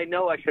mean, I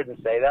know I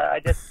shouldn't say that. I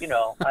just,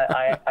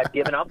 I've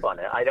given up on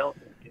it.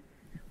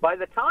 By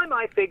the time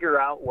I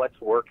figure out what's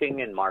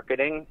working in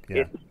marketing,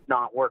 it's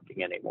not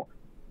working anymore.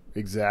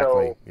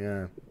 Exactly.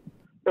 So,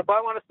 if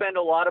I want to spend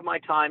a lot of my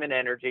time and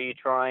energy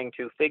trying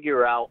to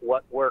figure out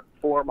what worked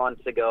 4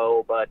 months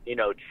ago, but,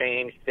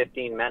 changed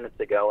 15 minutes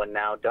ago and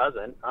now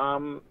doesn't,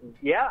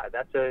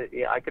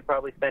 I could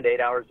probably spend 8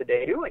 hours a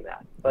day doing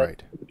that.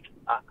 But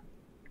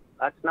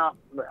that's not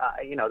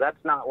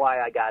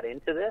why I got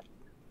into this.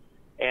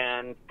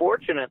 And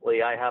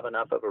fortunately, I have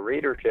enough of a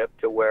readership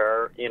to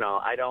where,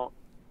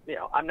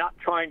 I'm not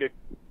trying to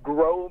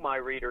grow my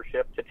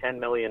readership to 10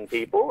 million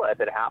people. If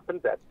it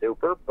happens, that's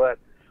super. But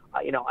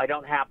I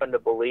don't happen to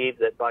believe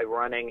that by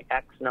running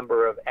X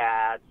number of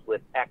ads with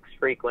X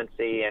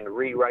frequency and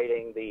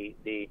rewriting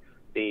the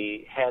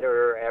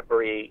header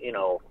every,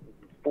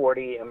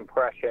 40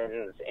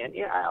 impressions and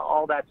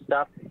all that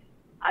stuff,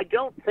 I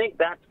don't think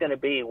that's going to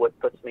be what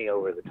puts me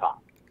over the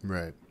top.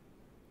 Right.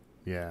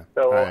 Yeah.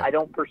 So I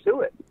don't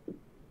pursue it.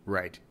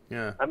 Right.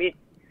 Yeah. I mean,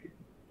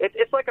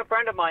 it's like a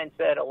friend of mine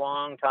said a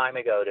long time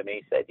ago to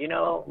me, said,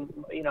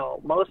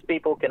 most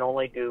people can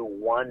only do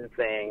one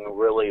thing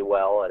really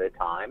well at a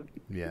time.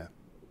 Yeah.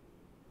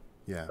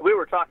 Yeah. We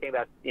were talking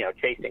about,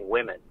 chasing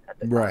women at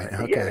the time. Right.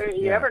 Okay.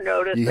 You ever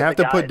notice you that have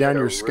the to put down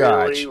your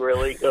scotch. Really,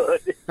 really good.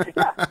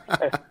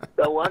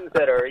 The ones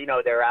that are,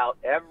 they're out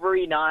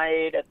every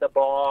night at the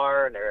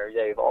bar and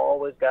they've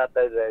always got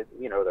the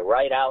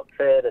right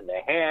outfit and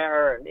the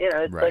hair and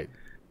it's like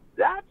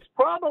that's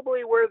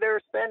probably where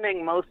they're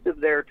spending most of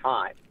their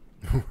time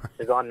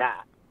is on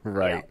that.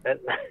 Right.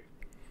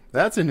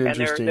 That's an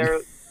interesting.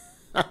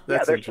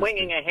 They're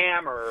swinging a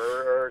hammer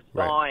or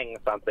sawing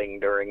something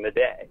during the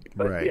day.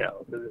 But,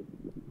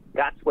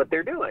 that's what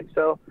they're doing.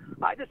 So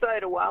I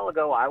decided a while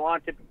ago I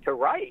wanted to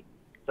write.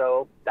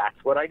 So that's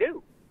what I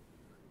do.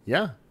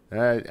 Yeah.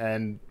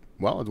 And,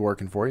 it's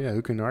working for you.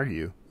 Who can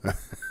argue?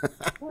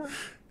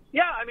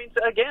 Yeah, I mean,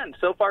 again,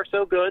 so far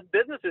so good.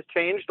 Business has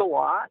changed a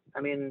lot.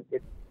 I mean,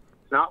 it's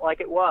not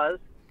like it was.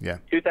 Yeah.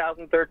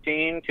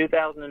 2013,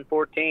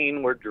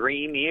 2014 were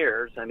dream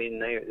years. I mean,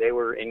 they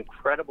were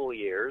incredible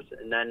years.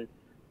 And then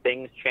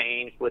things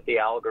changed with the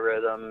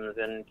algorithms,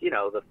 and, you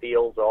know, the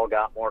fields all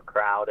got more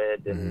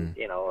crowded, and,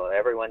 you know,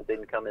 everyone's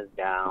income is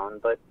down.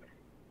 But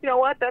you know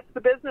what? That's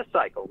the business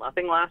cycle.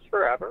 Nothing lasts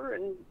forever.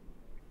 And,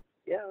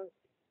 yeah,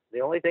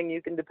 the only thing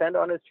you can depend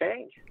on is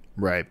change.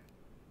 Right.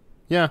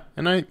 Yeah.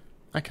 And I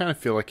kind of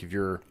feel like if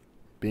you're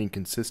being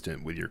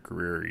consistent with your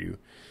career,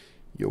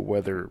 you'll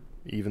weather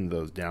even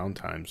those down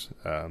times.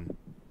 At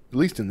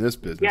least in this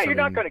business. Yeah, you're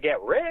not going to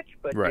get rich,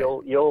 but right.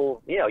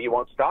 you'll you know, you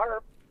won't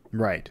starve.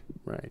 Right.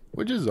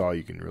 Which is all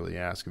you can really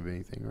ask of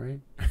anything,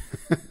 right?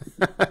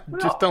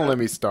 Just don't let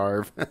me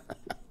starve.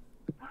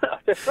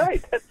 That's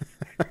right.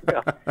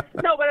 No,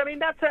 but I mean,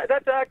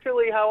 that's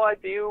actually how I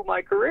view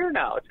my career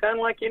now. It's kind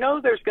of like, you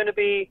know, there's going to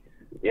be,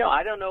 you know,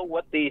 I don't know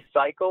what the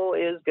cycle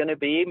is going to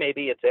be.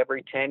 Maybe it's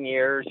every 10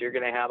 years you're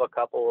going to have a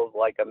couple of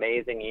like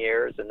amazing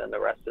years, and then the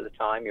rest of the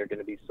time you're going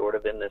to be sort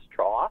of in this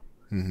trough.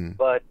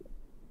 But,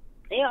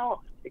 you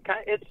know,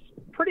 it's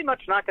pretty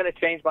much not going to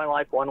change my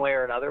life one way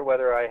or another,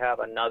 whether I have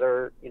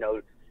another, you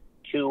know,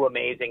 2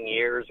 amazing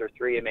years or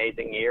 3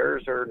 amazing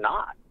years or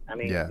not. I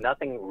mean,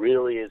 nothing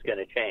really is going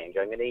to change.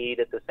 I'm going to eat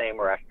at the same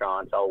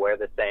restaurants. I'll wear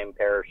the same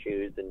pair of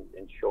shoes and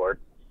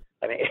shorts.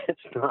 I mean, it's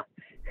not.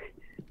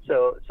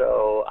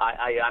 So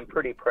I'm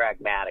pretty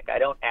pragmatic. I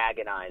don't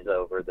agonize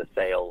over the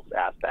sales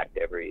aspect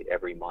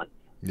every month.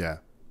 Yeah,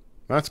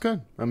 that's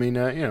good. I mean,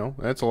 you know,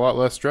 that's a lot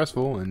less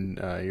stressful, and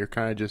you're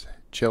kind of just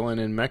chilling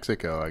in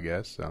Mexico, I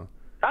guess. So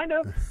kind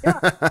of,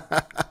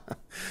 yeah.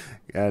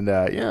 And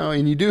you know,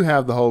 and you do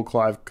have the whole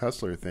Clive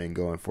Cussler thing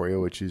going for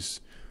you, which is,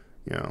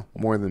 you know,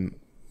 more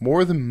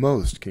than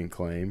most can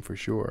claim, for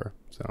sure.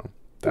 So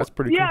that's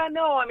pretty cool. Yeah,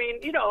 no, I mean,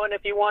 you know, and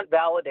if you want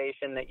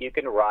validation that you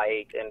can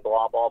write and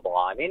blah, blah,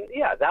 blah, I mean,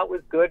 yeah, that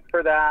was good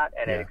for that,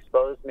 and it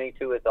exposed me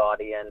to his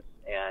audience,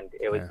 and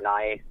it was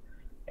nice,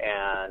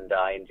 and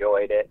I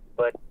enjoyed it.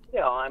 But, you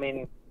know, I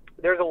mean,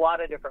 there's a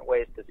lot of different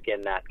ways to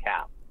skin that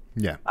cat.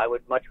 Yeah. I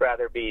would much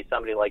rather be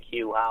somebody like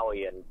Hugh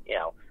Howey and, you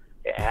know,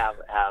 have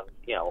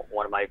you know,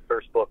 one of my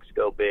first books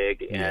go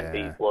big and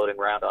be floating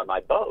around on my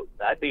boat.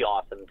 That'd be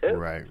awesome too.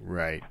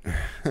 Right.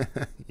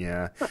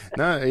 Yeah.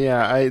 No,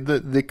 yeah,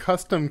 the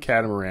custom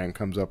catamaran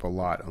comes up a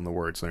lot on the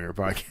Word Slinger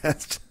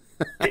podcast.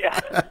 Yeah.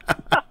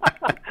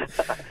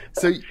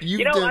 So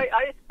you know,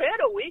 I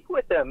spent a week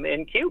with them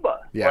in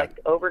Cuba, like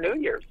over New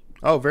Year's.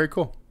 Oh, very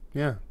cool.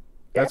 Yeah.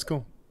 That's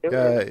cool. It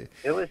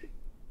was.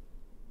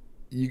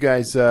 You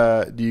guys,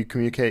 do you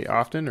communicate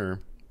often,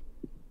 or?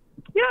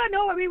 Yeah,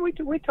 no, I mean,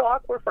 we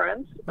talk. We're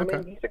friends. Okay. I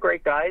mean, he's a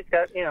great guy. He's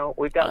got, you know,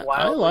 we've got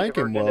wild, I like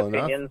him well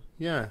opinions.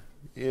 enough.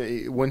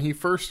 Yeah. When he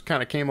first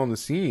kind of came on the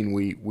scene,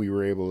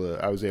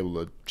 I was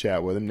able to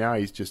chat with him. Now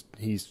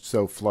he's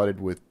so flooded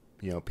with,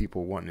 you know,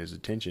 people wanting his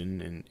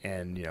attention,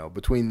 and you know,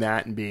 between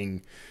that and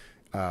being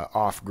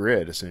off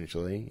grid,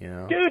 essentially, you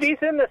know. Dude, he's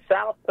in the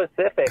South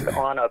Pacific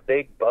on a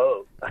big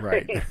boat.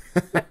 Right.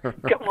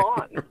 Come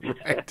on.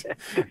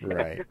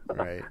 Right.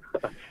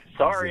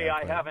 Sorry,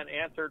 exactly. I haven't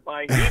answered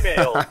my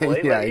emails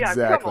lately. Yeah,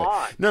 exactly. Come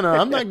on. No,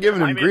 I'm not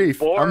giving him grief.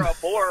 Bora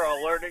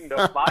learning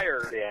to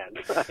fire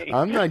dance.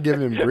 I'm not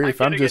giving him grief.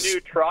 I'm getting a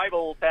new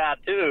tribal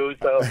tattoo,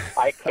 so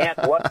I can't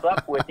what's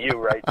up with you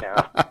right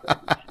now.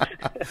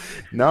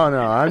 No,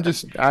 I'm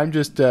just trying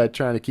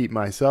to keep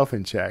myself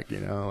in check, you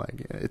know.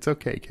 Like, it's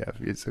okay,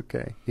 Kev. It's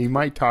okay. He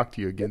might talk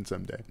to you again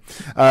someday.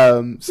 But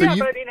I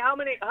mean, how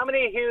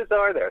many Hughes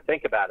are there?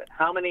 Think about it.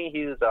 How many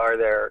Hughes are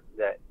there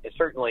that is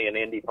certainly in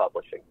indie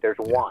publishing? There's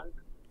one.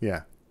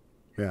 Yeah.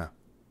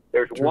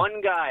 There's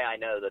one guy I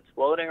know that's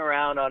floating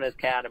around on his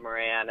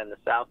catamaran in the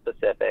South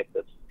Pacific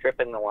that's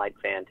tripping the like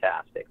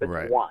fantastic.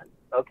 That's one.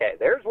 Okay,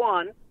 there's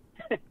one.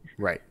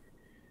 Right.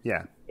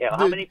 Yeah. You know,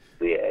 how many?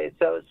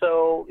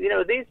 So you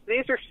know,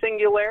 these are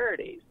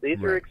singularities.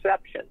 These are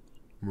exceptions.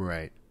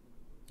 Right.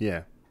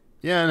 Yeah.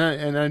 Yeah,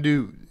 and I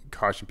do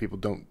caution people,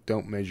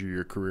 don't measure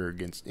your career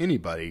against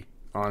anybody,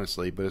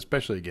 honestly, but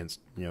especially against,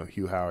 you know,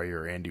 Hugh Howey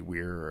or Andy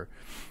Weir or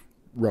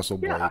Russell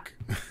Blake.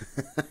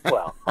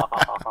 Well,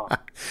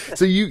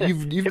 so you've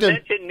done.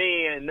 Mention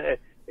me, and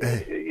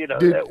you know,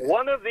 that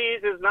one of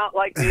these is not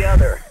like the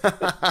other.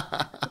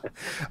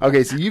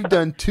 Okay, so you've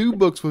done 2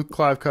 books with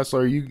Clive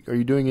Cussler. Are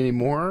you doing any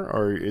more,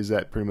 or is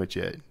that pretty much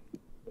it?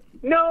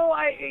 No,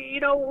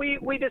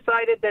 we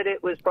decided that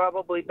it was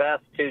probably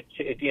best to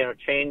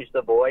change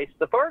the voice.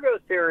 The Fargo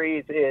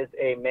series is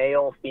a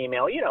male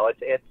female. You know,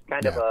 it's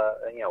kind of a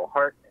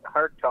heart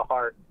to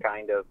heart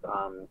kind of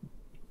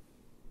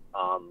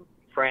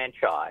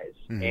franchise,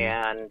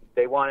 and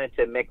they wanted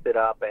to mix it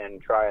up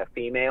and try a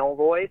female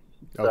voice.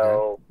 Okay.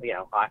 So you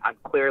know, I'm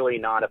clearly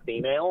not a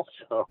female,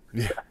 so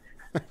it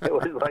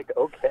was like,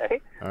 okay,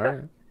 all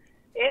right.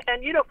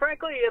 And you know,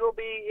 frankly,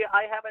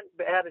 I haven't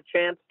had a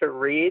chance to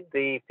read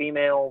the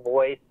female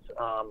voice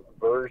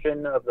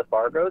version of the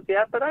Fargos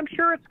yet, but I'm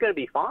sure it's going to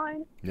be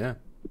fine. Yeah,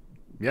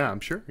 I'm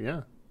sure.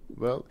 Yeah.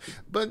 Well,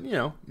 but you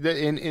know,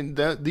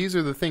 these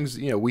are the things,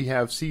 you know, we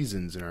have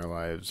seasons in our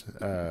lives.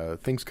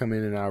 Things come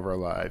in and out of our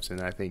lives,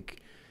 and I think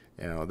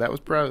that was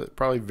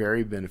probably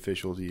very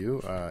beneficial to you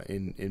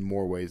in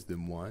more ways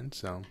than one.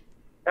 So,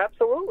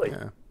 absolutely.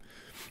 Yeah.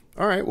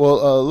 All right.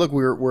 Well, look,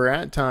 we're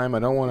at time. I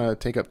don't want to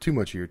take up too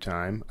much of your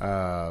time.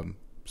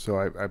 So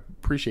I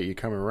appreciate you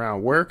coming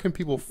around. Where can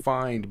people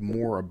find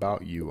more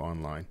about you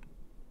online?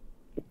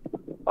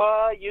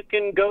 You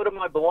can go to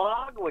my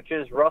blog, which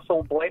is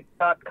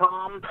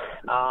russellblake.com.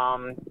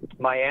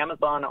 My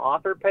Amazon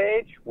author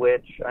page,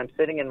 which I'm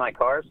sitting in my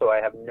car, so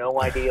I have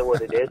no idea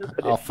what it is.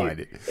 But I'll find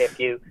it. If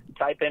you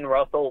type in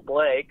Russell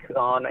Blake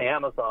on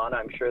Amazon,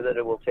 I'm sure that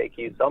it will take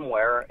you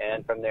somewhere,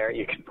 and from there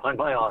you can find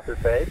my author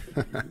page.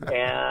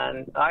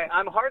 And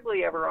I'm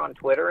hardly ever on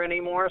Twitter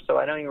anymore, so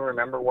I don't even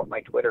remember what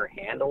my Twitter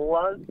handle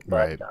was.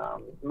 But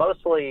Right.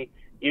 Mostly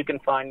you can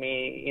find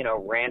me,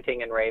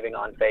 ranting and raving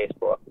on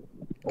Facebook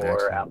or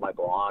Excellent. at my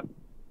blog.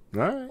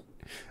 All right.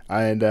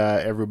 And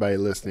everybody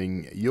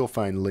listening, you'll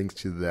find links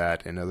to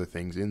that and other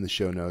things in the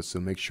show notes. So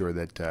make sure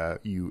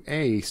that you,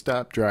 A,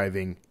 stop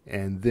driving,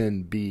 and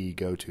then, B,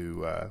 go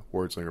to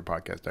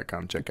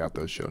wordslingerpodcast.com. Check out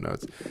those show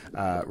notes.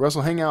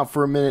 Russell, hang out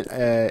for a minute.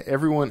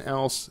 Everyone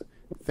else,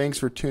 thanks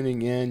for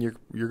tuning in.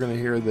 You're going to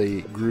hear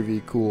the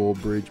groovy, cool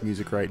bridge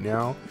music right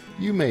now.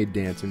 You may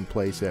dance in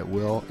place at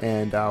will,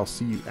 and I'll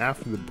see you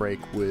after the break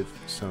with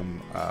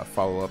some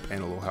follow-up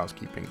and a little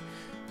housekeeping.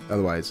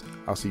 Otherwise,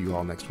 I'll see you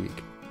all next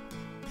week.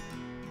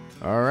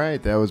 All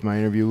right, that was my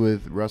interview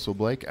with Russell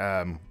Blake.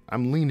 I'm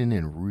leaning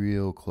in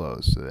real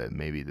close so that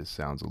maybe this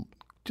sounds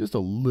just a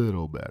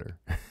little better.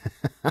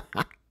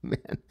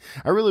 Man,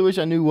 I really wish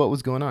I knew what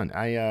was going on.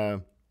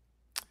 I'm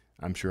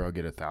sure I'll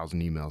get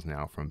 1,000 emails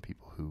now from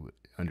people who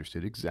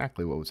understood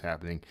exactly what was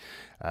happening.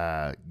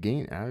 I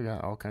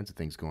got all kinds of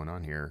things going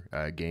on here.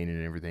 Gain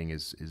and everything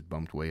is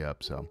bumped way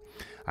up. So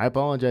I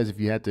apologize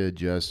if you had to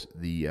adjust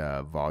the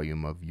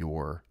volume of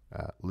your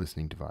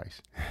listening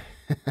device.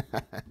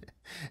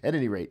 At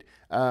any rate,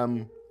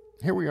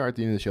 here we are at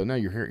the end of the show. Now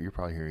you're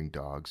probably hearing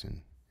dogs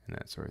and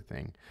that sort of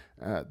thing.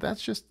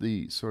 That's just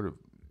the sort of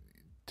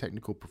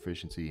technical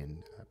proficiency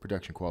and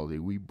production quality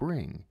we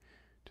bring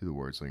to the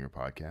Wordslinger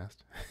podcast.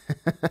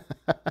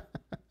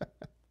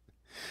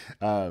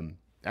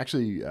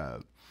 Actually,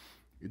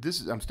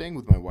 I'm staying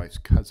with my wife's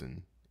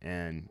cousin,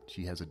 and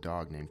she has a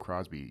dog named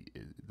Crosby.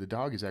 The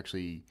dog is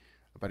actually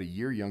about a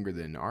year younger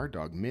than our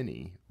dog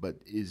Minnie, but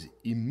is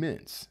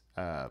immense.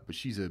 But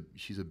she's a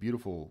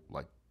beautiful,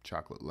 like,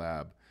 chocolate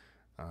lab.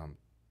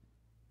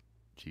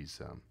 She's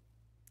a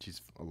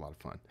lot of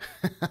fun.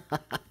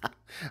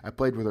 I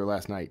played with her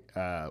last night.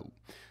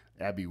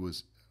 Abby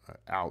was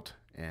out,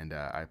 and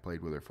I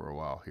played with her for a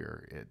while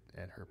here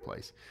at her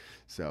place.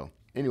 So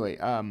anyway,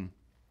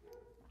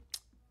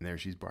 there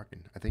she's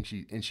barking. I think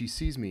she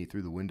sees me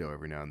through the window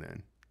every now and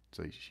then,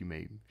 so she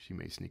may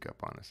sneak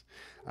up on us.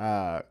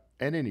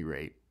 At any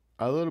rate,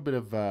 a little bit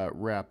of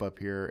wrap up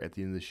here at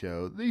the end of the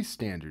show. The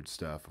standard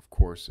stuff, of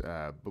course,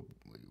 but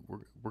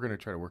we're going to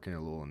try to work in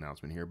a little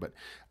announcement here. But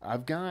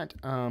I've got,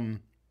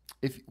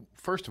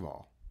 first of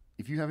all,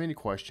 if you have any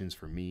questions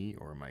for me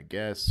or my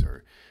guests,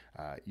 or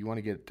you want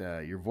to get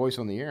your voice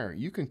on the air,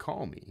 you can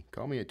call me.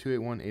 Call me at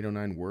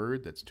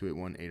 281-809-WORD. That's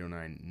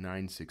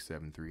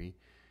 281-809-9673.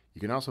 You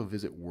can also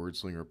visit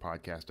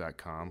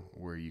wordslingerpodcast.com,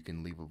 where you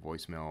can leave a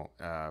voicemail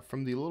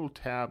from the little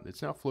tab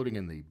that's now floating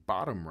in the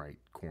bottom right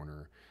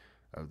corner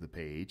of the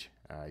page.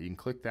 You can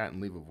click that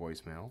and leave a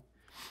voicemail.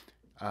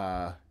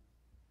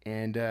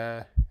 And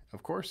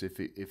of course, if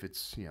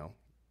it's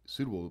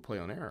suitable to play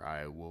on air,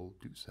 I will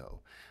do so.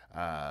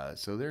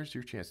 So there's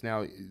your chance.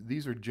 Now,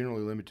 these are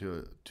generally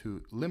limited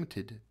to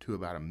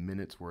about a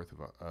minute's worth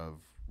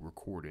of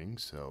recording,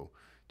 so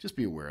just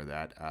be aware of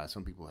that.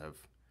 Some people have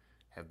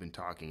been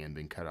talking and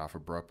been cut off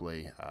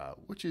abruptly,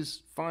 which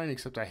is fine,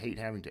 except I hate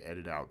having to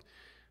edit out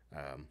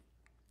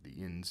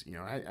the ends.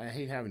 I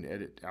hate having to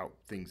edit out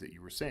things that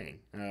you were saying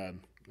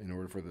in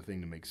order for the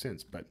thing to make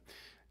sense, but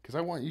because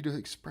I want you to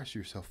express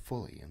yourself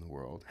fully in the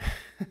world.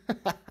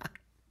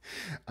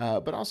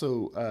 But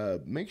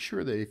also make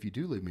sure that if you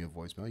do leave me a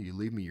voicemail, you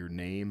leave me your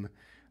name,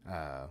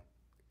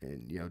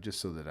 and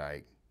just so that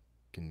I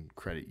can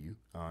credit you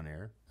on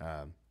air,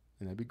 and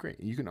that'd be great.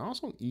 You can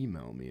also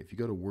email me if you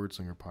go to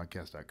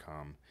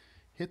wordslingerpodcast.com,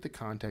 hit the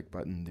contact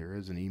button. There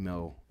is an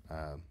email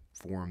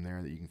form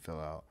there that you can fill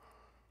out.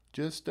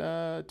 Just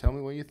tell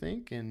me what you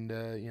think, and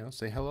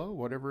say hello,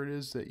 whatever it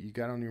is that you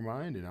got on your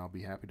mind, and I'll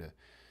be happy to.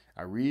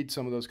 I read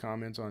some of those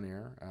comments on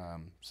air,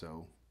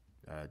 so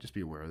just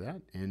be aware of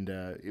that. And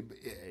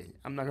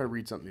I'm not going to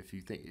read something if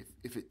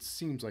it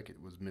seems like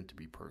it was meant to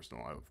be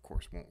personal. I of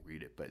course won't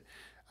read it, but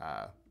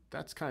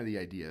that's kind of the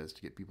idea, is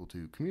to get people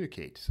to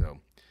communicate. So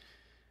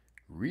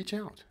reach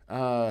out.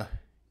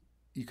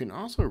 You can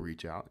also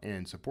reach out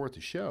and support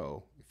the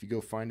show if you go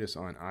find us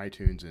on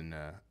iTunes and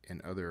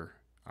other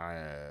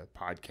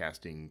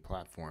podcasting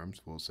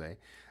platforms, we'll say,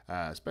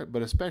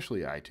 but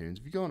especially iTunes.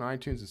 If you go on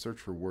iTunes and search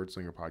for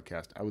Wordslinger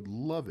Podcast, I would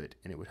love it,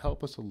 and it would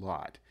help us a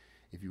lot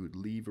if you would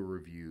leave a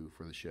review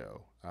for the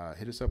show.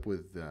 Hit us up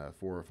with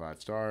 4 or 5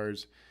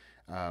 stars,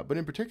 but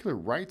in particular,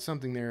 write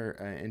something there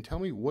and tell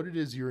me what it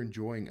is you're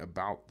enjoying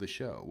about the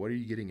show. What are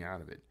you getting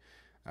out of it?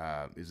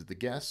 Is it the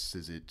guests?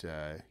 Is it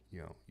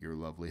your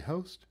lovely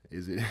host?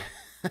 Is it?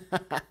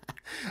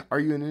 Are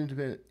you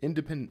an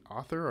independent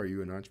author? Are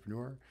you an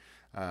entrepreneur?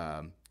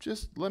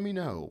 Just let me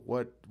know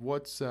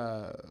what's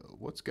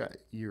got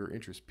your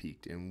interest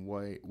piqued and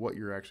what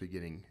you're actually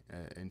getting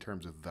in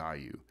terms of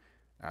value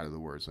out of the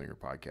Word Slinger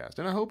podcast.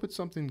 And I hope it's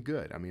something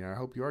good. I mean, I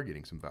hope you are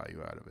getting some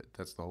value out of it.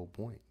 That's the whole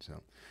point.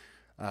 So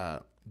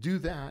do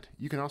that.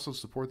 You can also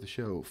support the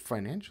show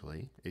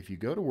financially. If you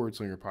go to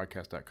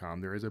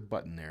wordslingerpodcast.com, there is a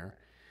button there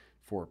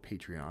for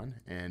Patreon.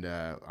 And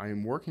I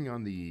am working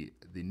on the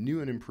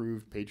new and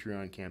improved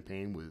Patreon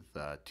campaign with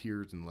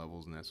tiers and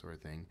levels and that sort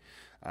of thing.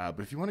 But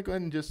if you want to go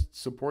ahead and just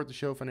support the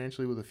show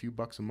financially with a few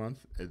bucks a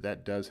month,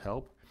 that does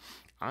help.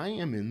 I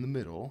am in the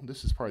middle.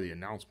 This is part of the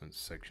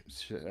announcements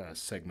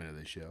segment of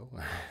the show.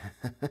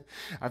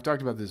 I've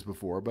talked about this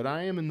before, but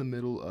I am in the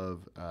middle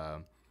of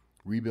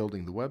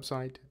rebuilding the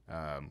website,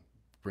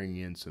 bringing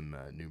in some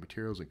new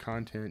materials and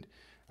content.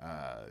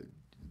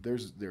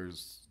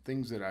 There's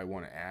things that I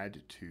want to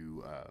add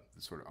to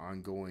the sort of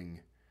ongoing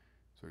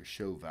sort of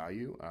show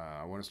value.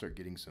 I want to start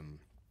getting some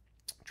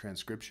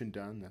transcription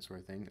done, that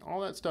sort of thing.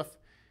 All that stuff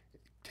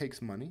takes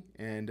money,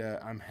 and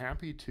I'm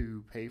happy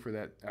to pay for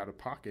that out of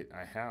pocket.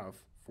 I have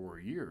for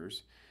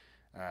years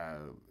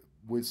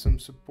with some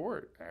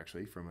support,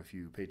 actually, from a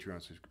few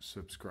Patreon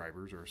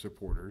subscribers or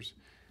supporters.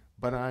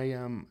 But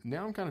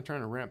now I'm kind of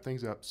trying to ramp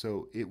things up,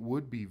 so it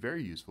would be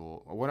very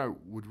useful. What I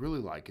would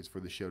really like is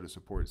for the show to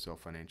support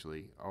itself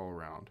financially all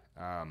around.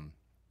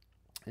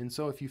 And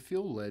so if you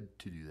feel led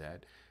to do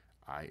that,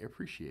 I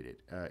appreciate it.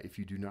 If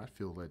you do not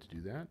feel led to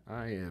do that,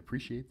 I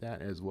appreciate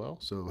that as well.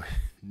 So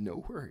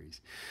no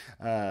worries.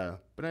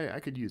 But I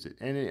could use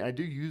it. And I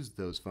do use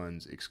those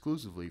funds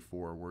exclusively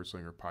for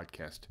Wordslinger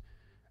podcast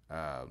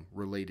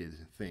related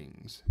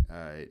things.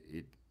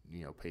 It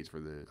pays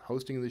for the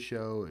hosting of the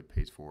show. It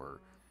pays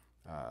for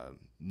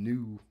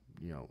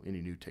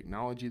any new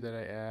technology that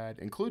I add,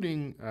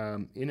 including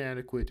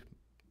inadequate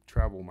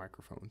travel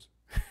microphones.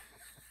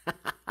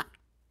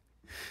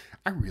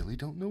 I really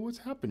don't know what's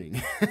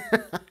happening.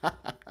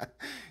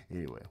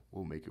 Anyway,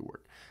 we'll make it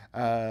work.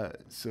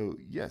 So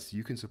yes,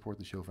 you can support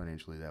the show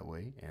financially that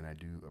way, and I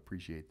do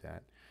appreciate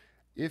that.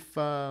 If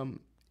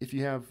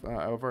you have,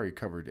 I've already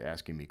covered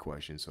asking me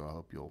questions, so I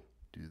hope you'll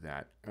do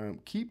that.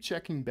 Keep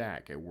checking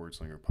back at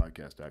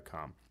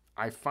wordslingerpodcast.com.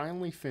 I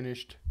finally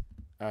finished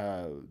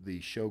the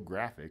show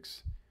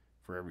graphics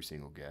for every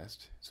single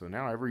guest. So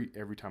now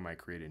every time I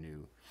create a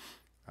new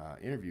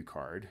interview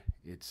card,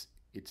 it's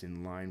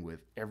in line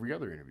with every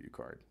other interview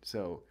card.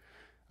 So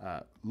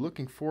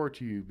looking forward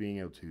to you being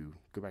able to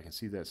go back and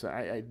see that. So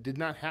I did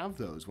not have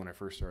those when I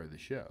first started the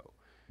show.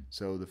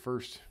 So the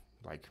first,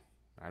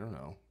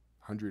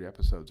 100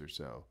 episodes or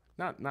so,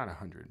 not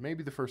 100,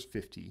 maybe the first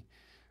 50,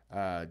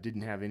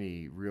 didn't have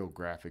any real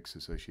graphics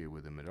associated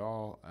with them at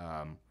all.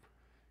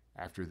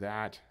 After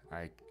that,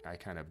 I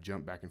kind of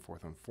jumped back and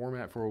forth on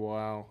format for a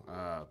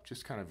while,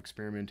 just kind of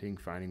experimenting,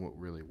 finding what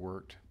really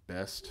worked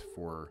best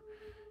for,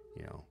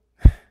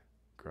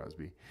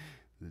 Crosby,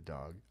 the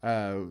dog.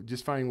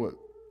 Just finding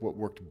what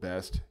worked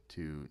best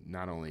to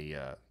not only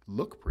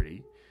look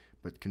pretty,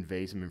 but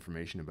convey some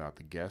information about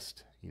the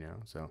guest,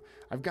 So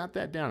I've got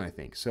that down, I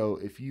think. So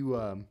if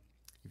you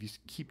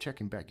keep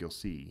checking back, you'll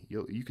see.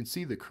 You can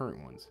see the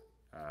current ones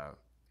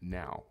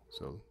now,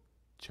 so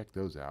check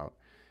those out.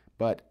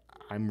 But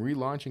I'm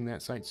relaunching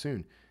that site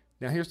soon.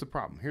 Now here's the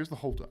problem. Here's the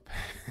holdup.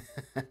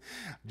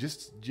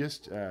 just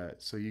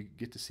so you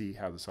get to see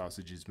how the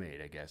sausage is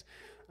made, I guess.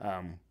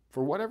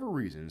 For whatever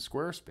reason,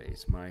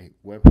 Squarespace, my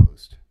web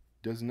host,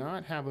 does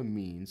not have a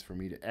means for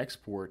me to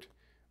export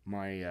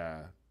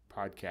my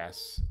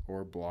podcasts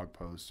or blog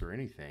posts or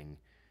anything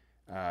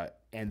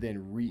and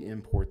then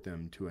re-import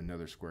them to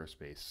another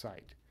Squarespace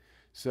site.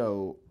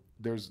 So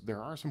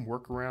there are some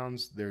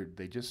workarounds.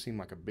 They just seem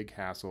like a big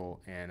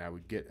hassle, and I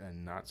would get a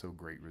not so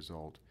great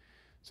result.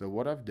 So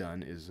what I've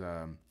done is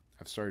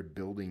I've started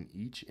building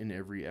each and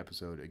every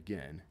episode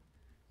again.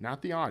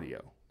 Not the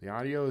audio. The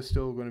audio is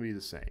still going to be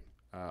the same.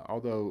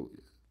 Although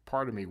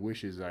part of me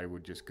wishes I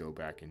would just go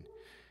back and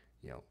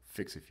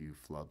fix a few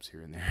flubs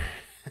here and there.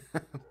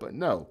 but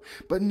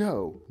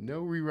no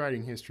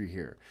rewriting history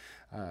here.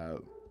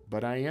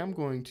 But I am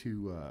going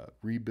to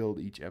rebuild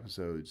each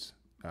episode's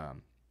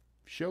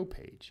show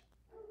page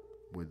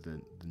with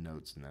the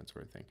notes and that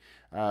sort of thing.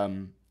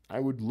 I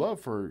would love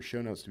for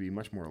show notes to be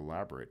much more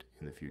elaborate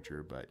in the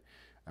future, but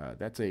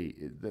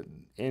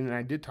and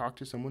I did talk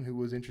to someone who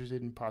was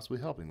interested in possibly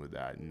helping with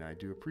that, and I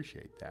do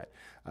appreciate that.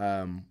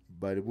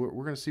 But we're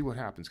going to see what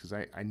happens, because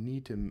I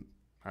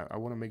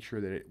want to make sure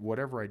that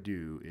whatever I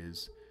do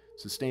is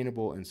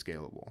sustainable and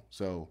scalable.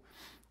 So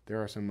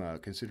there are some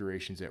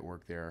considerations at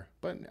work there,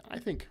 but I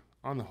think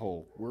on the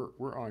whole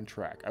we're on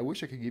track. I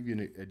wish I could give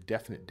you a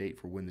definite date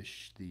for when the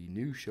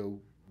new show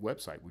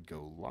website would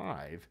go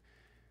live,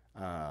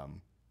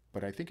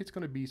 but I think it's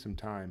going to be some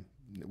time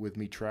with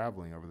me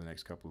traveling over the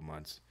next couple of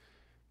months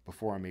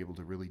before I'm able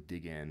to really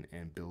dig in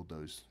and build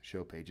those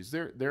show pages.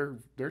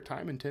 They're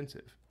time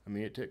intensive. I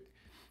mean, it took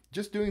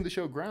just doing the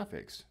show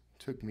graphics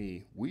took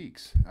me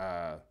weeks.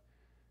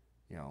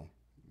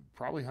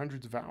 probably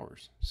hundreds of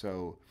hours.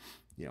 So,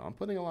 I'm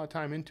putting a lot of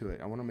time into it.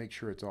 I want to make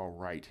sure it's all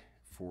right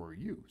for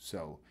you.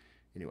 So,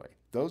 anyway,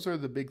 those are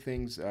the big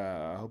things.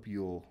 I hope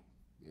I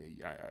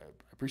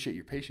appreciate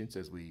your patience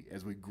as we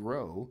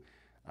grow.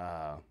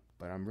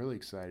 But I'm really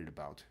excited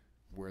about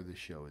where this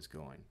show is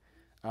going.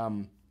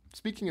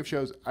 Speaking of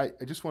shows, I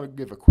just want to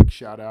give a quick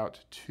shout out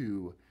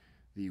to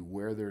the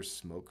Where There's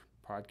Smoke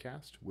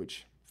podcast,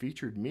 which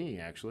featured me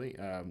actually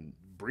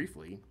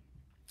briefly.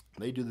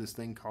 They do this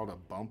thing called a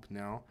bump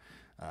now.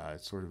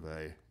 It's sort of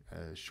a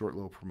short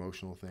little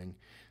promotional thing.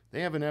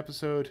 They have an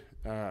episode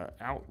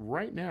out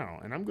right now,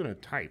 and I'm going to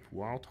type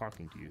while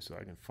talking to you so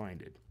I can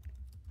find it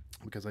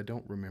because I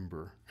don't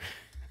remember.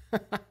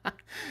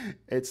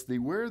 It's the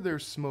Where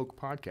There's Smoke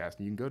podcast.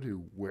 And you can go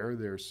to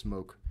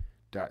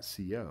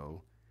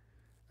wherethere'ssmoke.co.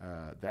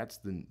 That's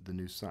the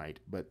new site.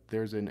 But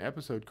there's an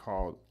episode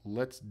called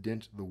Let's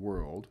Dent the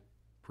World,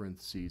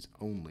 parentheses,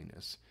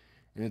 onlyness.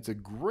 And it's a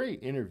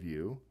great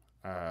interview.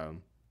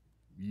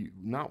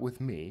 Not with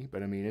me,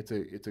 but I mean,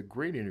 it's a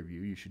great interview.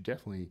 You should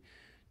definitely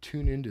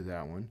tune into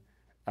that one.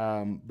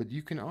 But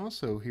you can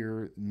also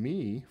hear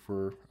me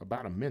for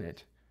about a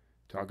minute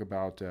talk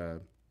about the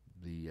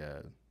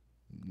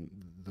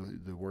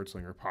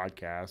Wordslinger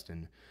podcast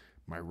and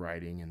my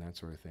writing and that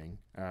sort of thing.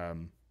 I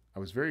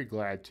was very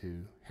glad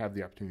to have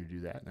the opportunity to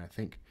do that, and I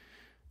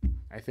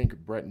thank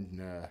Brett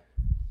and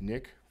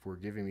Nick for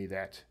giving me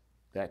that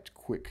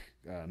quick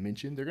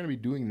mention. They're going to be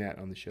doing that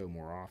on the show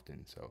more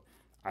often, so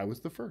I was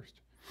the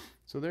first.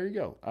 So there you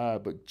go.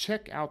 But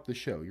check out the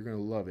show. You're going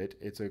to love it.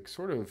 It's a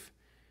sort of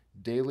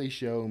daily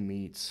show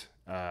meets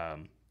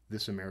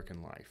This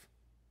American Life.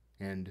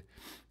 And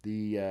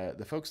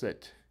the folks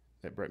that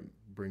Brett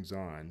brings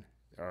on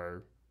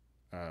are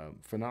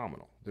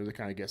phenomenal. They're the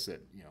kind of guests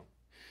that,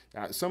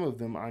 some of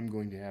them I'm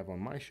going to have on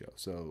my show.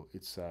 So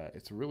it's a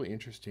really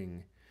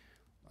interesting,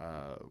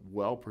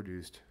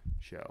 well-produced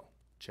show.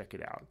 Check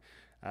it out.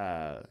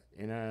 And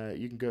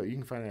you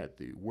can find it at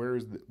the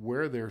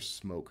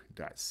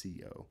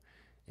wherethere'ssmoke.co.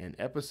 And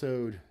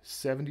episode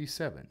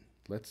 77,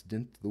 Let's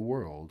Dent the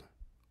World,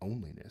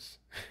 Onlyness.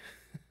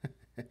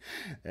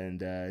 And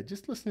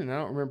just listening, I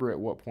don't remember at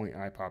what point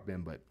I pop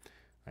in, but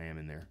I am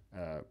in there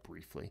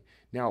briefly.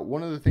 Now,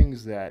 one of the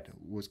things that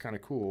was kind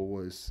of cool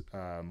was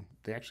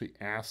they actually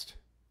asked,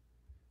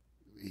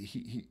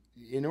 he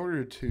in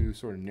order to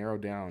sort of narrow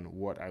down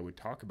what I would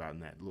talk about in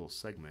that little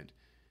segment,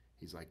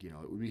 he's like, it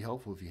would be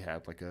helpful if you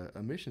had like a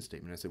mission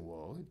statement. I said,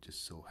 well, it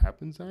just so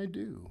happens I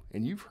do.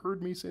 And you've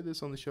heard me say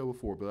this on the show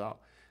before, but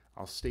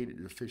I'll state it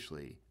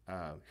officially.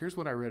 Here's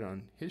what I read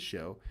on his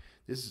show.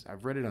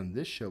 I've read it on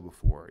this show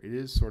before. It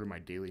is sort of my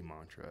daily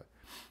mantra.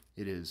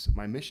 It is,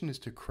 my mission is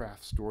to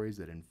craft stories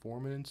that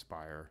inform and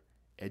inspire,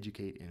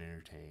 educate and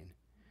entertain.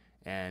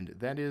 And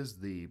that is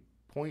the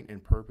point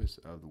and purpose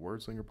of the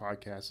Wordslinger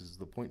podcast. This is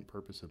the point and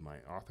purpose of my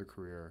author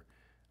career.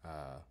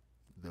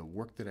 The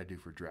work that I do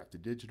for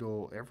Drafted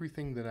Digital,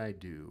 everything that I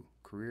do,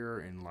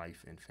 career and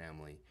life and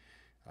family,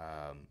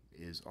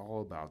 is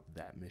all about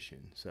that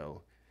mission.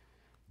 So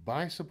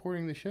by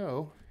supporting the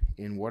show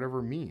in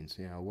whatever means,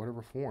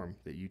 whatever form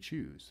that you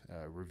choose,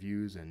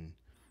 reviews and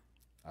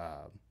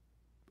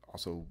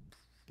also,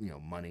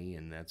 money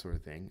and that sort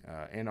of thing,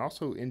 and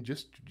also in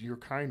just your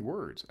kind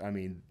words. I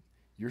mean,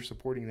 you're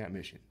supporting that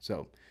mission.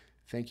 So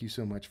thank you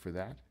so much for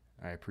that.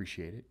 I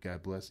appreciate it.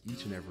 God bless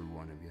each and every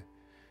one of you.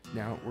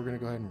 Now, we're going to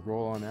go ahead and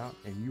roll on out,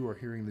 and you are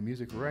hearing the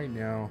music right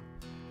now,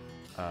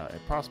 and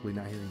possibly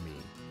not hearing me,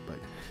 but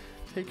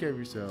take care of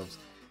yourselves.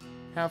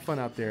 Have fun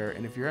out there,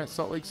 and if you're at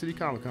Salt Lake City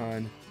Comic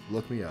Con,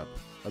 look me up.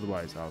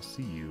 Otherwise, I'll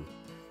see you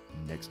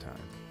next time.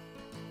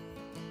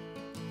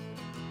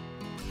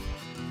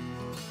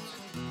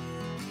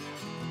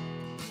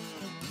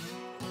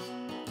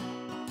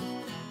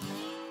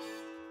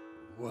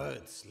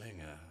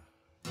 Wordslinger.